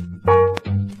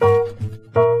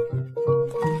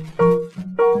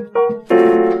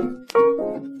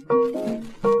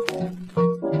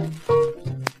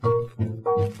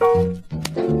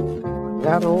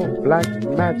 That old black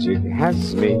magic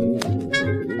has me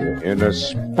in a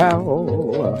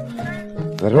spell.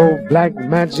 That old black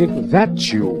magic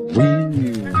that you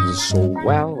weave so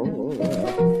well.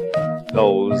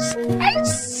 Those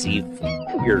icy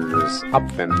fingers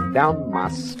up and down my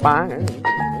spine.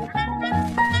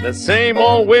 The same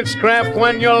old witchcraft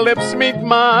when your lips meet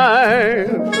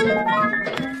mine.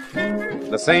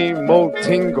 The same old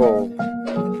tingle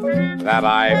that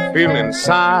I feel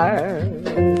inside.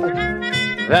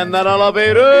 Then that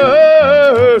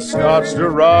elevator starts to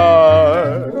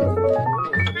rise.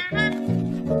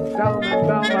 Down and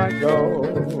down I go,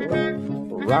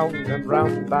 round and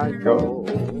round I go,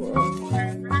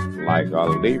 like a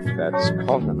leaf that's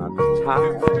caught in a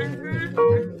tide.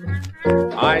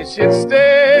 I should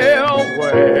stay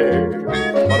away,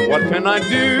 but what can I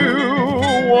do?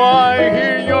 I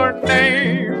hear your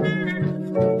name,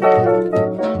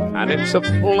 and it's a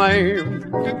flame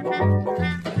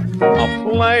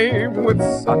with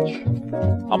such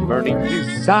a burning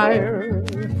desire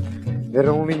that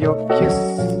only your kiss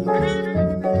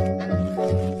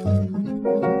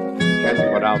can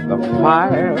put out the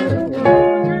fire.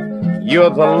 You're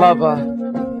the lover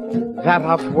that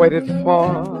I've waited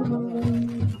for,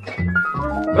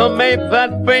 the mate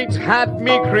that fate had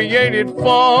me created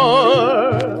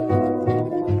for.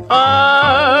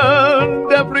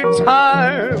 And every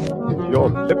time your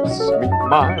lips meet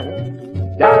mine,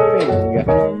 darling,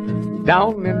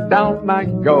 down and down I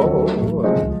go,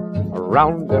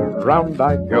 around and round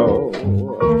I go,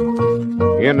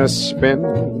 in a spin,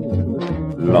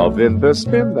 love in the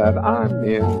spin that I'm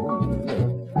in,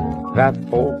 that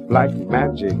old black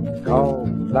magic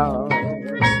called love.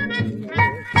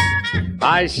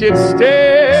 I should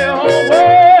stay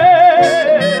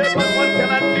away, but what can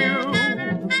I do?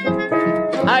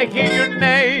 I hear your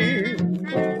name,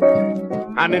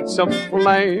 and it's a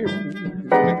flame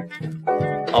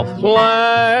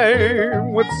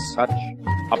with such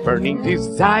a burning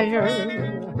desire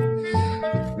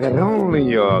that only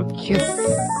your kiss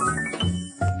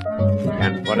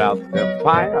can put out the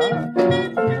fire.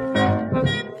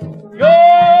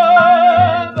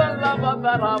 You're the lover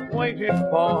that I've waited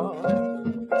for,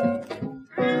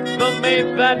 the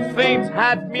mate that fate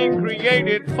had me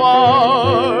created for.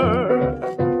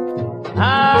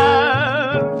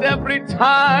 And every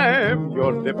time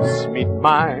your lips meet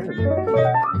mine,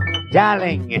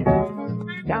 darling,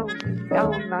 down and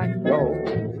down I go,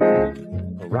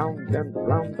 around and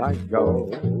round I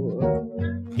go,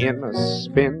 in a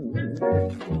spin,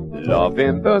 love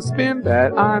in the spin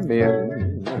that I'm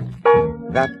in,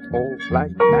 that old black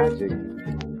magic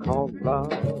called love.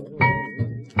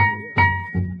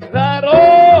 That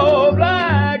old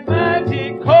black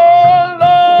magic called love.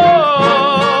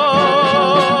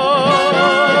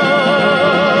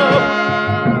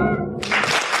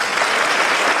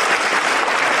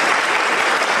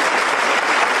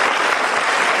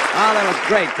 Oh, that was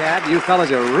great, Cab. You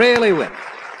fellas are really with it.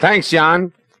 Thanks,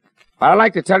 John. But I'd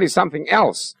like to tell you something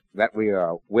else that we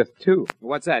are with, too.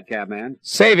 What's that, Cabman?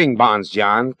 Saving bonds,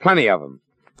 John. Plenty of them.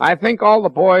 I think all the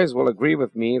boys will agree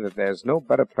with me that there's no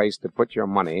better place to put your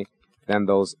money than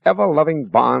those ever-loving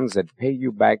bonds that pay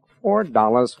you back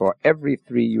 $4 for every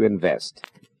 $3 you invest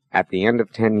at the end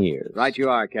of 10 years. Right you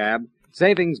are, Cab.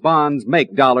 Savings bonds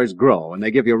make dollars grow, and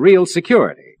they give you real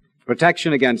security,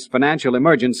 protection against financial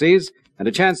emergencies, and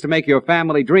a chance to make your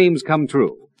family dreams come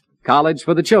true. College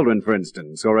for the children, for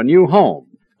instance, or a new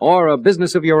home, or a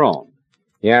business of your own.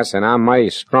 Yes, and I'm mighty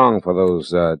strong for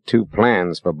those two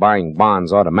plans for buying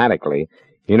bonds automatically.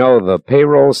 You know, the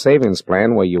payroll savings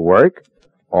plan where you work,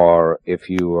 or if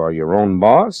you are your own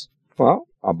boss, well,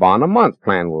 a bond-a-month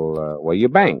plan will where you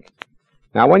bank.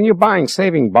 Now, when you're buying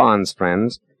saving bonds,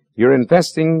 friends, you're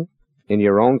investing in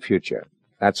your own future.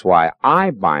 That's why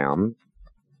I buy them,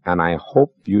 and I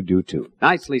hope you do too.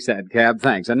 Nicely said, Cab.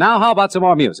 Thanks. And now, how about some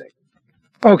more music?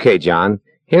 Okay, John.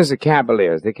 Here's the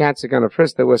Cavaliers. The cats are going to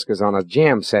frisk their whiskers on a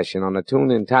jam session on a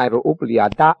tune entitled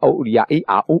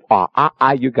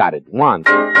Oop-a-da-o-ya-e-a-oo-ah-ah-ah. You got it. 1,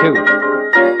 2.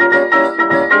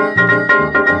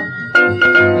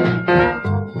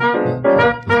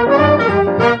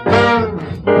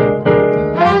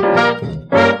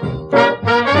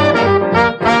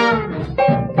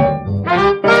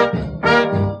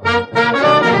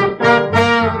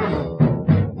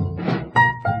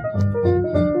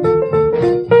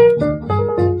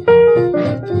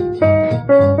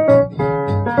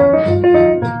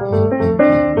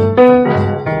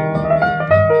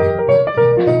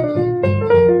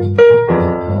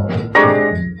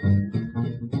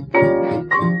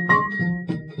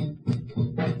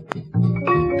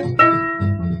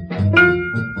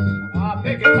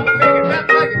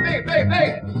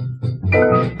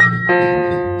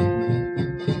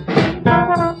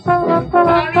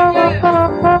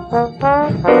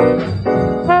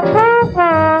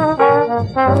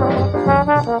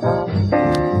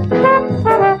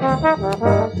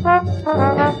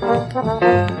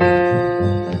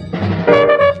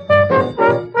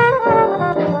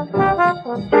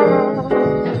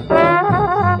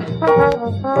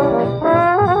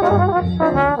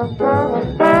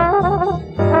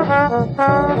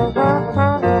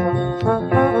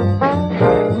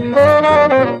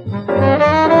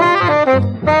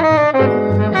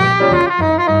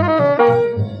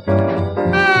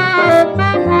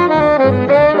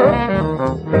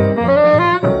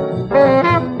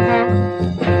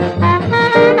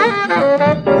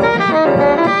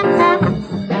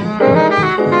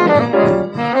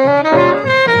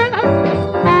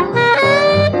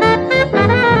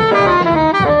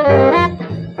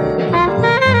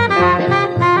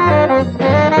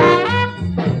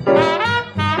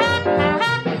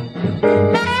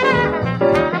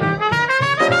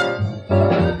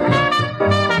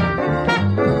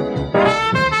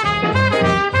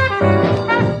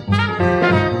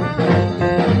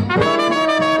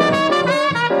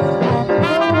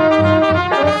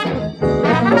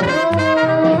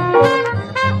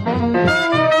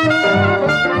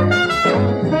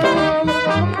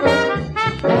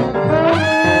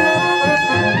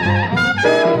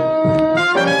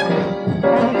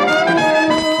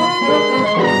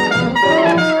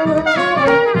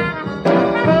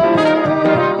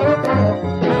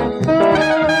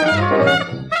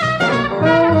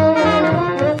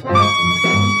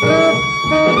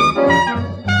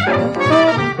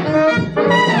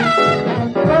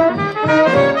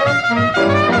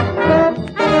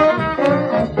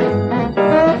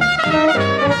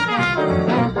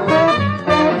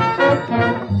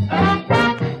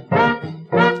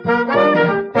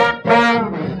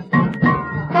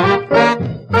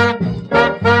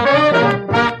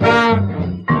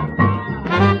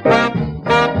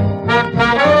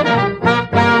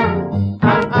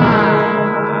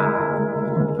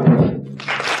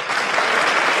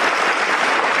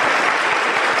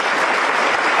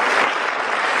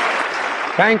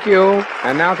 Thank you.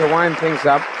 And now to wind things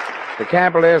up, the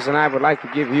Cavaliers and I would like to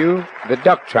give you the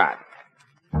Duck Trot.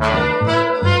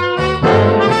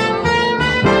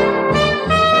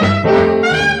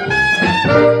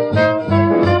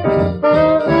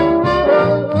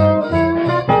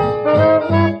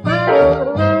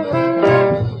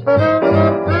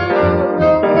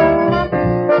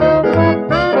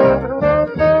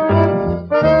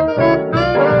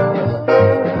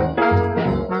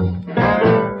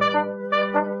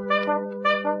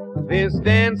 This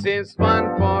dance is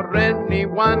fun for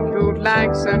anyone who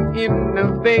likes an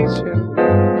innovation.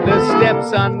 The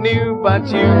steps are new, but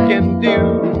you can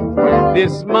do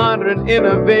this modern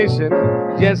innovation.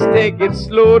 Just take it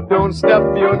slow, don't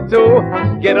stub your toe.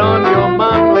 Get on your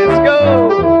mark, let's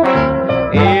go.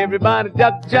 Everybody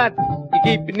duck trot. You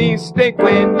keep your knees straight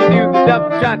when you do the duck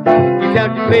trot. You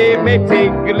tell your playmate, take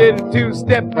a little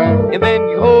two-step, and then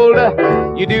you hold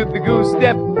her. You do the goose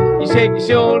step. You shake your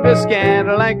shoulders,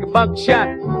 scatter like a buckshot,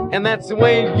 and that's the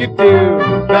way you do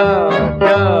the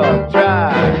duck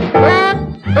trot.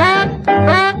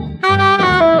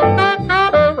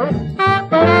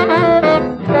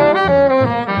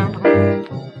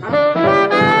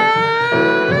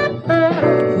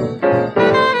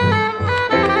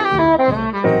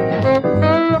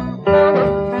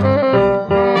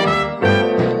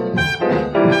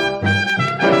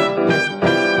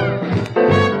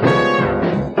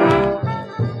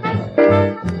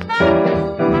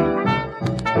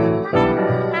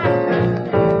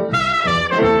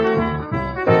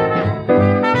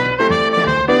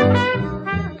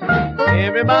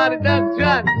 Everybody duck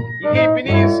trot. You keep your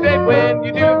knees straight when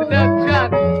you do the duck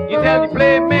trot. You tell your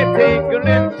playmate, take a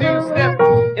little two-step,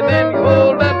 and then you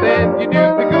hold up and you do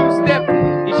the goose step.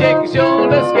 You shake your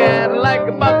shoulders, scatter like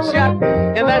a buckshot,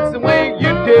 and that's the way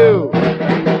you do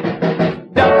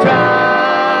duck trot.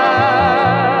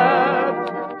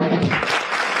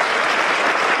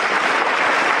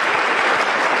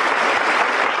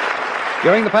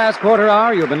 During the past quarter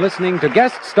hour, you've been listening to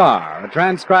Guest Star, a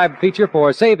transcribed feature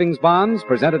for savings bonds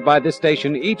presented by this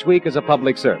station each week as a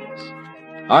public service.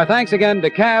 Our thanks again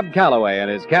to Cab Calloway and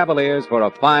his Cavaliers for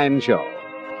a fine show.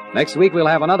 Next week, we'll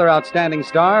have another outstanding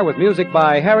star with music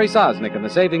by Harry Sosnick and the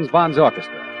Savings Bonds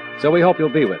Orchestra. So we hope you'll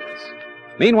be with us.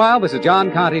 Meanwhile, this is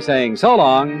John Conte saying so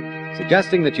long,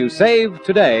 suggesting that you save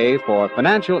today for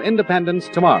financial independence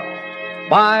tomorrow.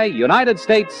 Buy United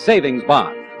States Savings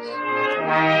Bonds.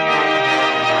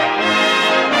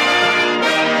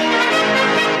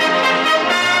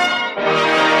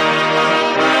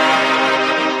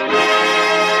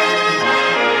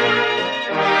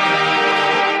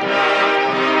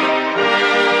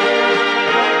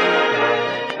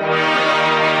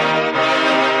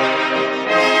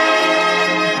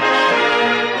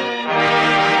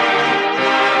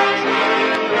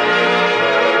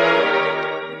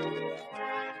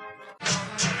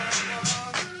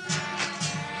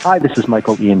 Hi, this is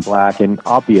Michael Ian Black, and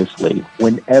obviously,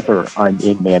 whenever I'm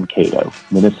in Mankato,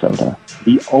 Minnesota,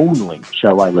 the only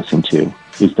show I listen to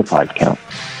is The 5 Count.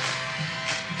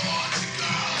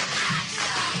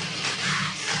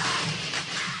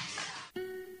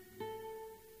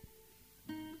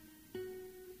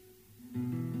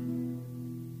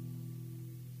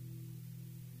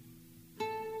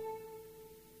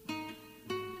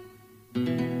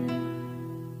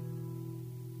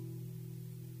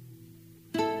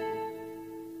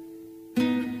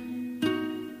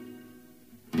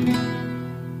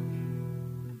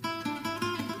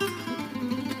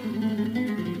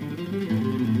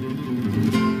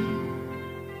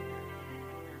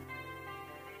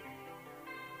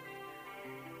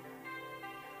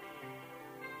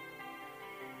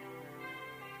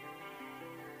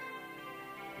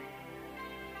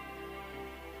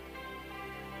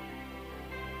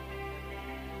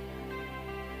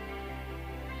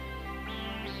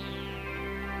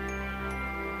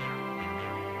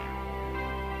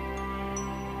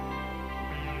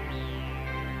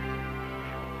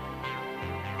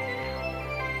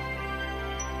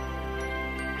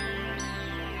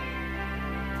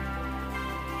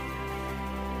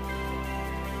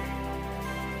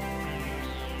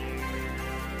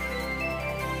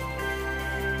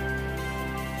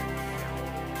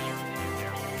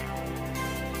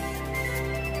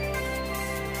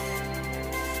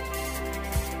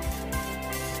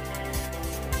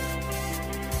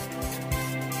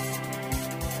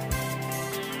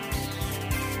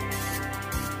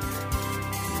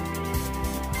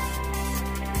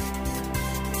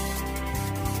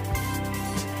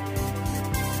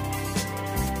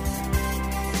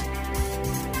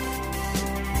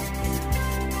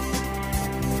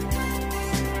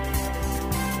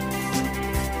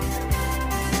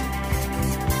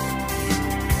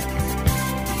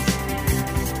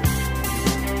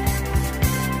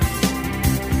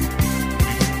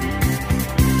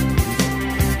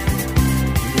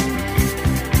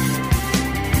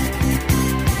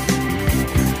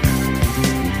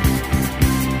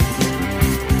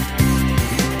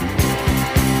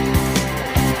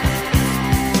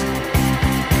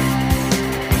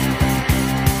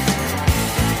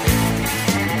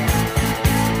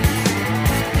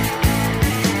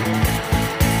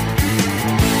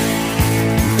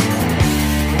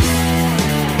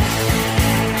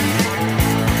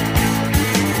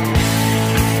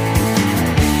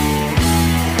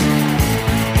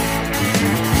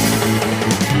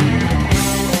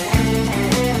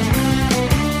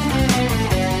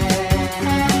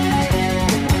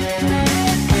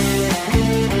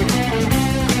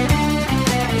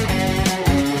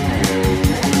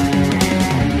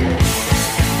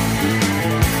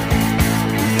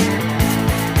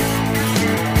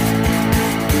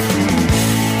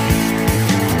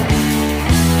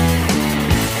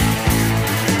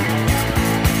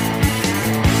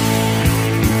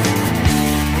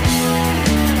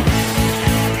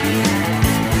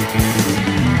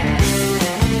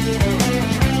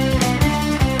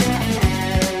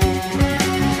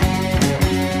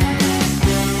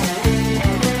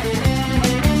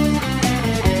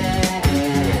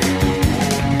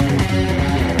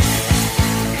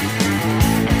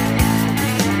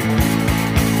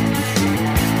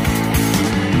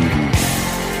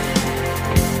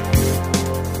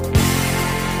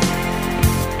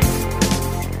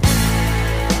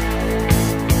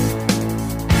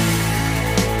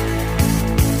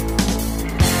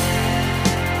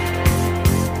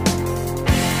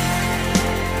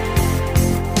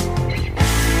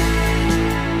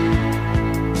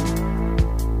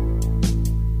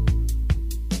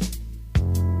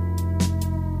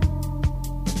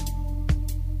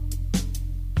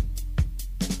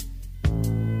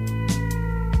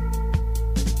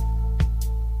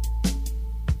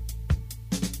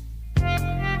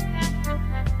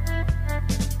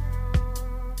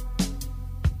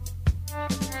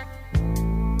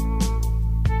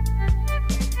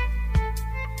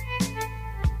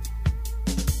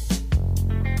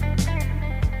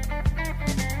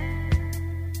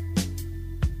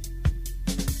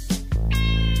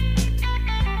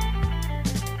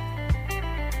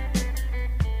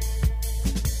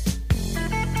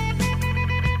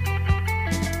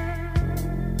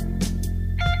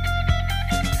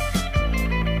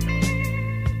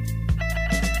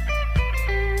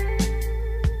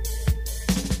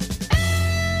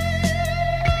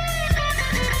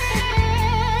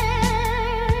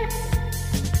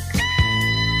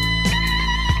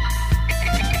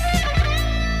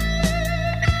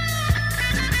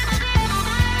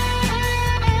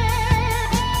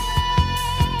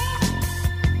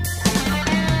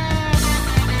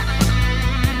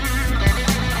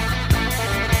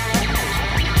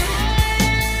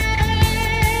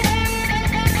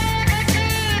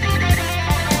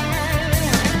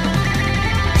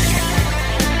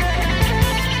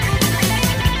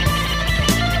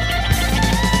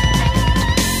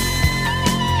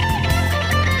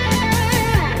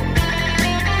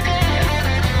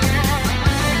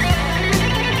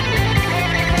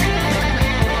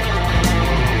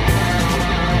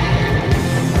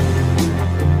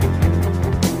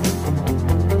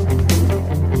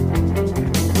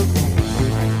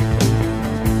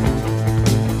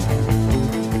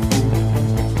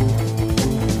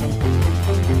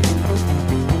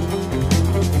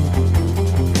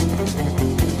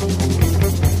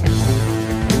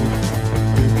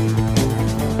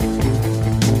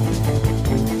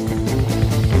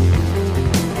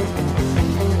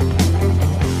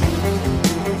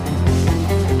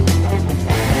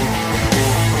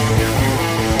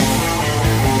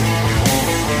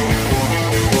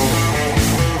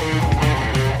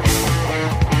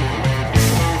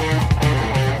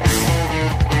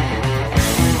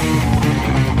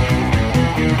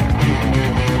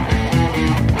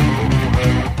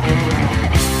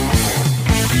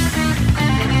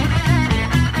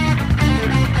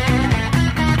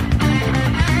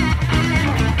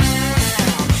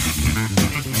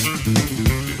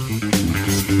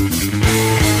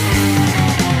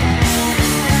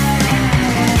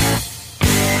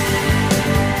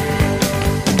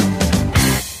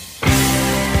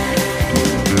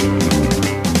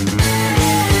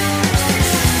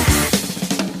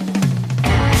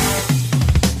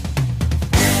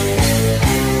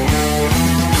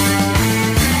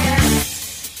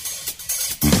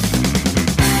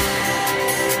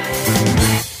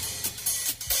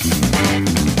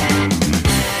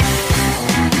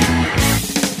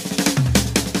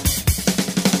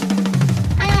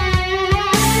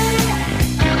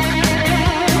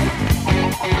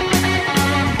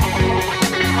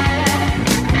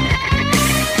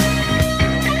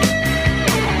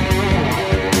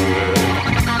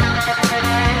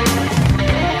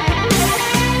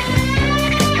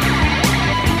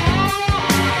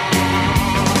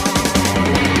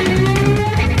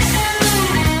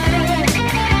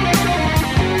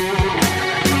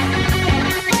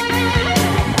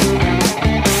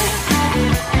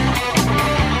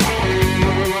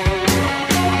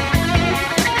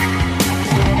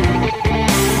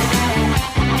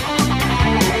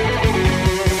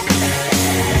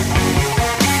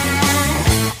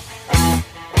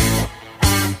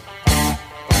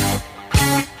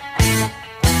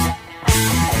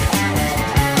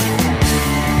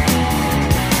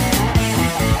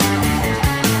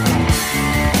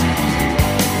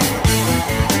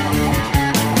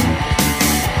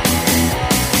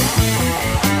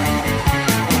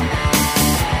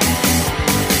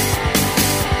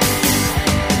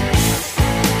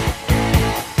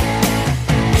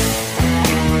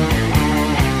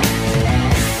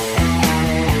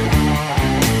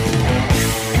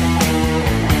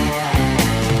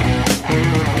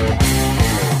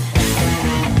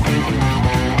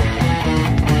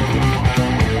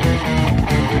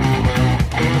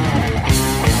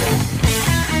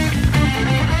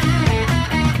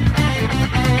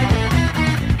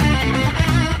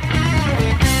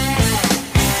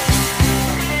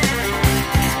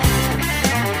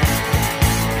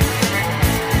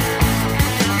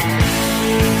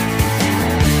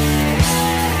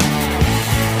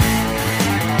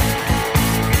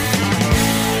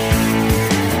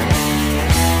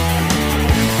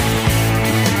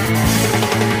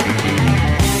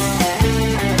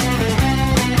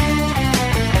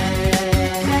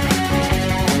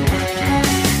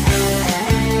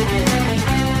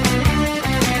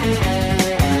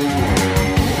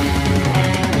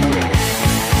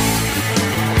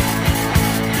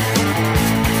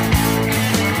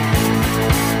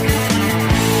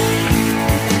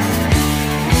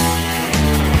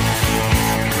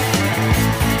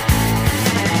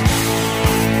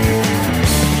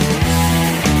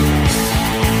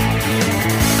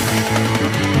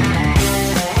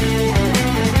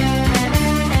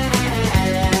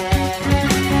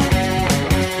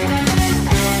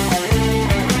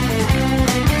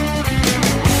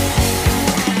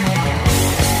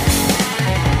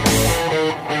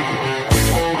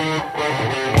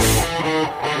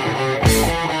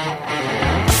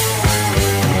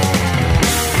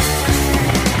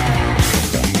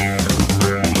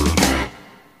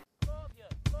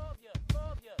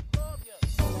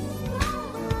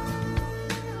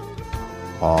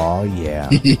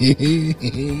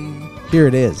 Here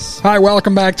it is. Hi,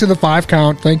 welcome back to the 5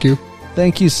 Count. Thank you.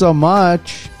 Thank you so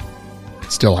much.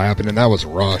 It's still happening. That was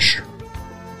Rush.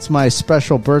 It's my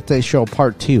special birthday show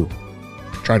part 2.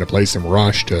 Trying to play some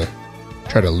Rush to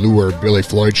try to lure Billy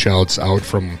Floyd Shouts out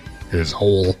from his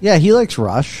hole. Yeah, he likes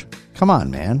Rush. Come on,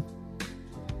 man.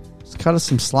 Just cut us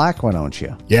some slack, why don't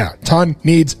you? Yeah, Ton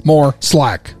needs more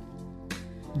slack.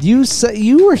 You said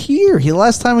you were here.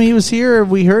 Last time he was here,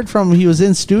 we heard from him, he was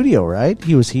in studio, right?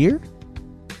 He was here?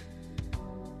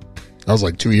 That was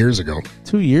like 2 years ago.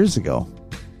 2 years ago.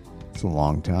 It's a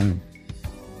long time.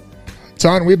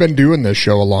 Ton, we've been doing this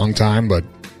show a long time, but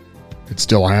it's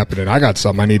still happening. I got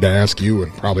something I need to ask you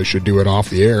and probably should do it off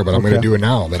the air, but I'm going to do it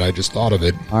now that I just thought of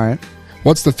it. All right.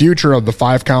 What's the future of the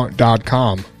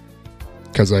 5count.com?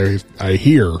 Because I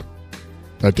hear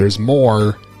that there's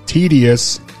more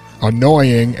tedious,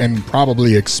 annoying, and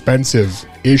probably expensive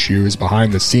issues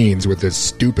behind the scenes with this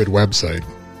stupid website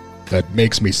that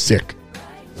makes me sick.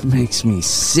 Makes me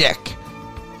sick.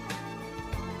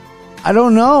 I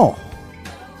don't know.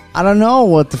 I don't know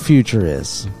what the future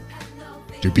is.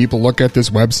 Do people look at this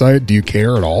website? Do you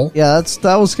care at all? Yeah,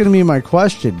 that was going to be my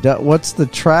question. What's the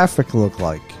traffic look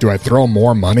like? Do I throw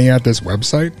more money at this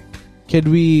website? Could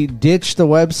we ditch the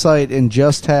website and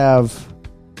just have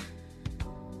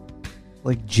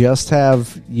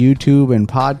YouTube and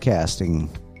podcasting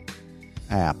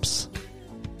apps?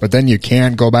 But then you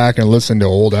can't go back and listen to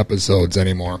old episodes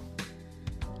anymore.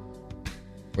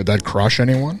 Would that crush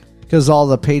anyone? Because all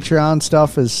the Patreon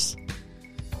stuff is...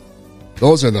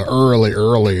 Those are the early,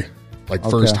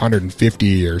 first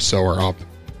 150 or so are up.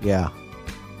 Yeah.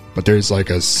 But there's like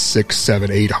a 600,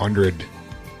 700, 800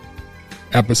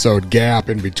 episode gap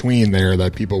in between there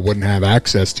that people wouldn't have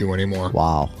access to anymore.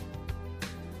 Wow.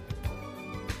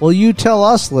 Well, you tell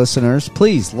us, listeners,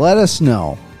 please let us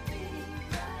know.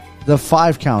 The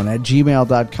 5count at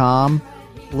gmail.com.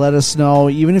 Let us know,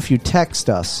 even if you text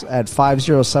us at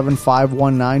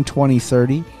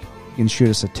 507-519-2030. You can shoot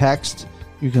us a text.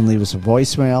 You can leave us a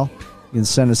voicemail. You can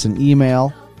send us an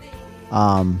email.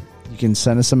 You can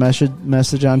send us a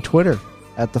message on Twitter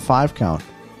at the 5count.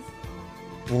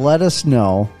 Let us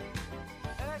know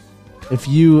if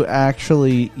you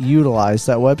actually utilize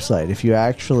that website, if you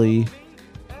actually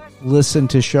listen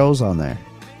to shows on there,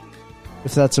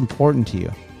 if that's important to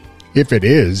you. If it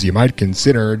is, you might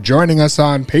consider joining us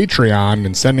on Patreon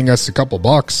and sending us a couple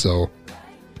bucks so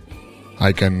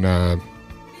I can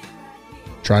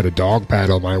try to dog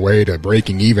paddle my way to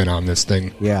breaking even on this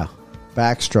thing. Yeah.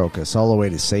 Backstroke us all the way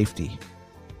to safety.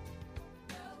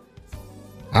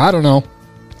 I don't know.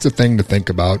 It's a thing to think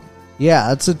about.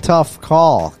 Yeah, it's a tough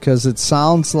call because it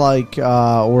sounds like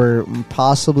we're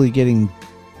possibly getting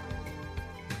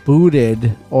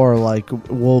booted or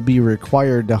we'll be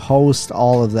required to host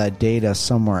all of that data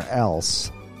somewhere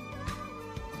else.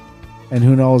 And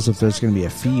who knows if there's going to be a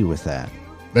fee with that.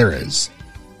 There is.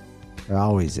 There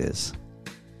always is.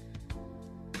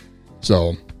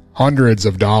 So, hundreds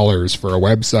of dollars for a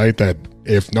website that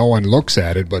if no one looks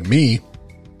at it but me,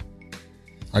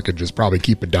 I could just probably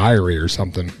keep a diary or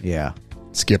something. Yeah.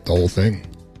 Skip the whole thing.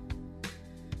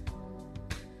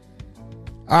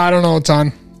 I don't know,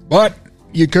 Ton. But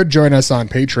you could join us on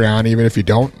Patreon even if you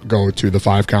don't go to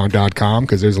the5count.com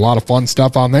because there's a lot of fun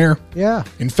stuff on there. Yeah.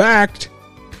 In fact,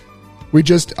 we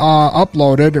just have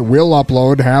uploaded.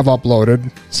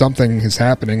 Something is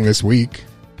happening this week.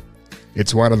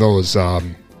 It's one of those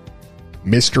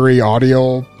mystery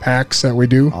audio packs that we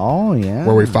do. Oh, yeah.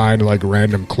 Where we find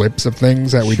random clips of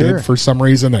things that we did for some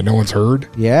reason that no one's heard.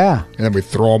 Yeah. And then we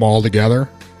throw them all together.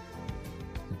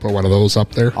 Put one of those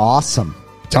up there. Awesome.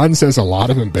 Ton says a lot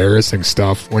of embarrassing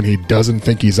stuff when he doesn't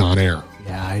think he's on air.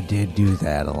 Yeah, I did do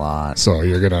that a lot. So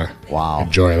you're going to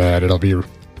enjoy that.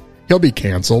 He'll be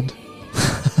canceled.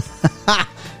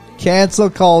 Cancel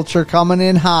culture coming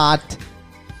in hot.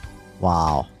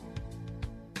 Wow.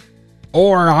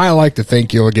 Or I like to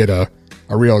think you'll get a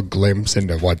real glimpse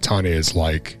into what Ton is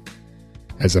like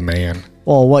as a man.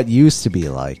 Well, what used to be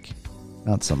like.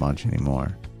 Not so much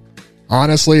anymore.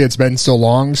 Honestly, it's been so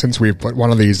long since we've put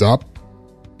one of these up.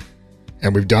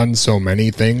 And we've done so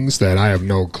many things that I have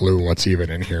no clue what's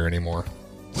even in here anymore.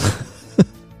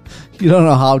 You don't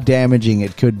know how damaging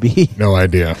it could be. No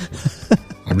idea.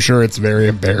 I'm sure it's very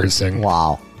embarrassing.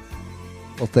 Wow.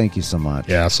 Well, thank you so much.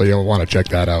 Yeah, so you'll want to check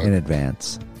that out. In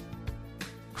advance.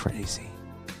 Crazy.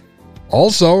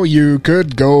 Also, you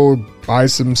could go buy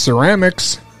some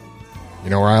ceramics. You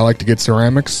know where I like to get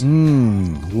ceramics?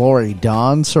 Lori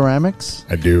Dawn Ceramics?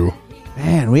 I do.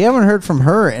 Man, we haven't heard from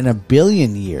her in a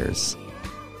billion years.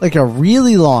 Like a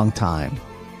really long time.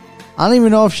 I don't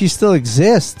even know if she still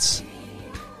exists.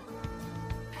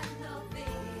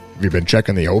 Have you been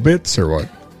checking the obits or what?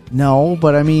 No,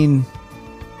 but I mean,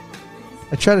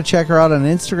 I try to check her out on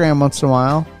Instagram once in a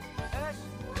while.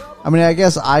 I mean, I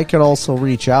guess I could also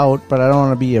reach out, but I don't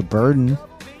want to be a burden.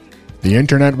 The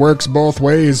internet works both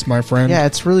ways, my friend. Yeah,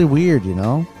 it's really weird, you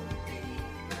know?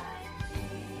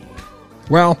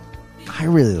 Well, I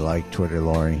really like Twitter,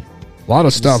 Lori. A lot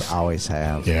of stuff. Just always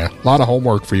have. Yeah, a lot of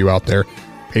homework for you out there.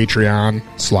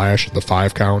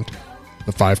 Patreon/The5Count.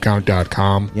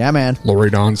 The5Count.com. Yeah, man. Lori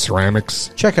Dawn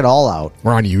Ceramics. Check it all out.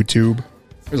 We're on YouTube.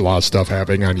 There's a lot of stuff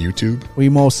happening on YouTube. We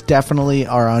most definitely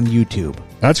are on YouTube.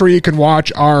 That's where you can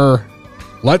watch our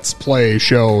Let's Play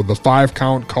show, The 5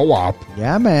 Count Co-op.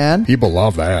 Yeah, man. People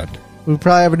love that. We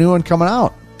probably have a new one coming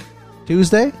out.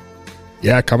 Tuesday?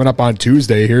 Yeah, coming up on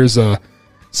Tuesday. Here's a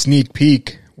sneak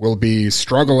peek. We'll be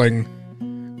struggling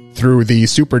through the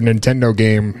Super Nintendo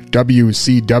game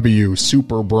WCW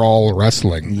Super Brawl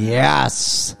Wrestling.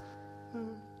 Yes.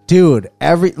 Dude,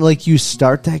 you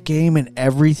start that game and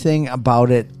everything about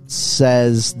it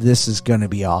says this is going to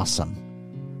be awesome.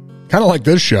 Kind of like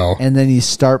this show. And then you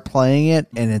start playing it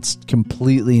and it's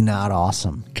completely not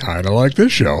awesome. Kind of like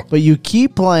this show. But you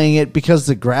keep playing it because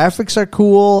the graphics are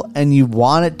cool and you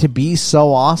want it to be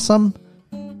so awesome,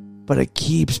 but it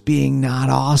keeps being not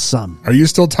awesome. Are you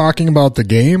still talking about the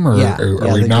game or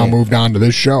are we now moved on to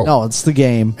this show? No, it's the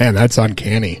game. Man, that's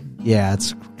uncanny. Yeah,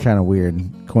 it's kind of weird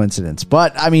coincidence.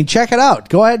 But, I mean, check it out.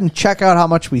 Go ahead and check out how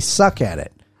much we suck at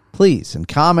it. Please. And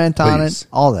comment on it.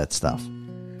 All that stuff.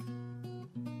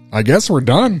 I guess we're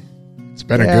done. It's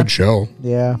been a good show.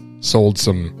 Yeah. Sold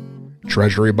some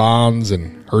treasury bonds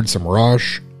and heard some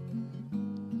Rush.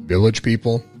 Village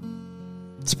People.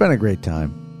 It's been a great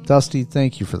time. Dusty,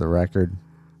 thank you for the record.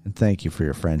 And thank you for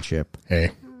your friendship.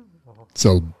 Hey. It's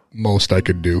the most I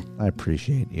could do. I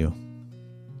appreciate you.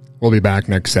 We'll be back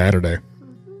next Saturday.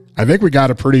 I think we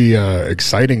got a pretty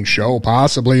exciting show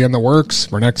possibly in the works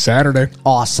for next Saturday.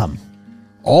 Awesome.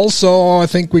 Also, I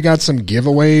think we got some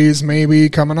giveaways maybe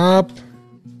coming up.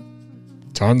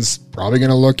 Ton's probably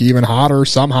going to look even hotter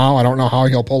somehow. I don't know how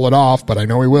he'll pull it off, but I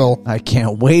know he will. I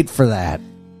can't wait for that.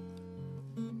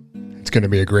 It's going to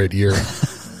be a great year.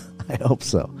 I hope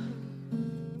so.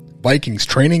 Vikings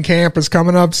training camp is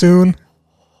coming up soon.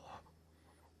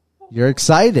 You're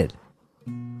excited.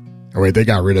 Oh, wait, they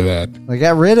got rid of that. They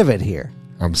got rid of it here.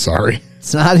 I'm sorry.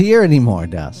 It's not here anymore,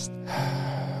 Dust.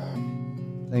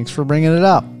 Thanks for bringing it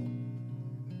up.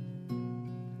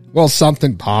 Well,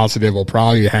 something positive will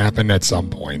probably happen at some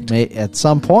point. At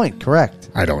some point, correct.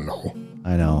 I don't know.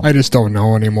 I know. I just don't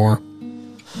know anymore.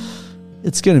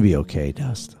 It's going to be okay,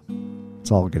 Dust.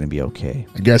 It's all going to be okay.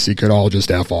 I guess you could all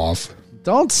just F off.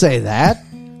 Don't say that.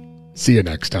 See you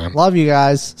next time. Love you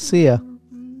guys. See ya.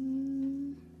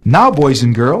 Now, boys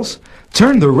and girls,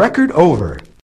 turn the record over.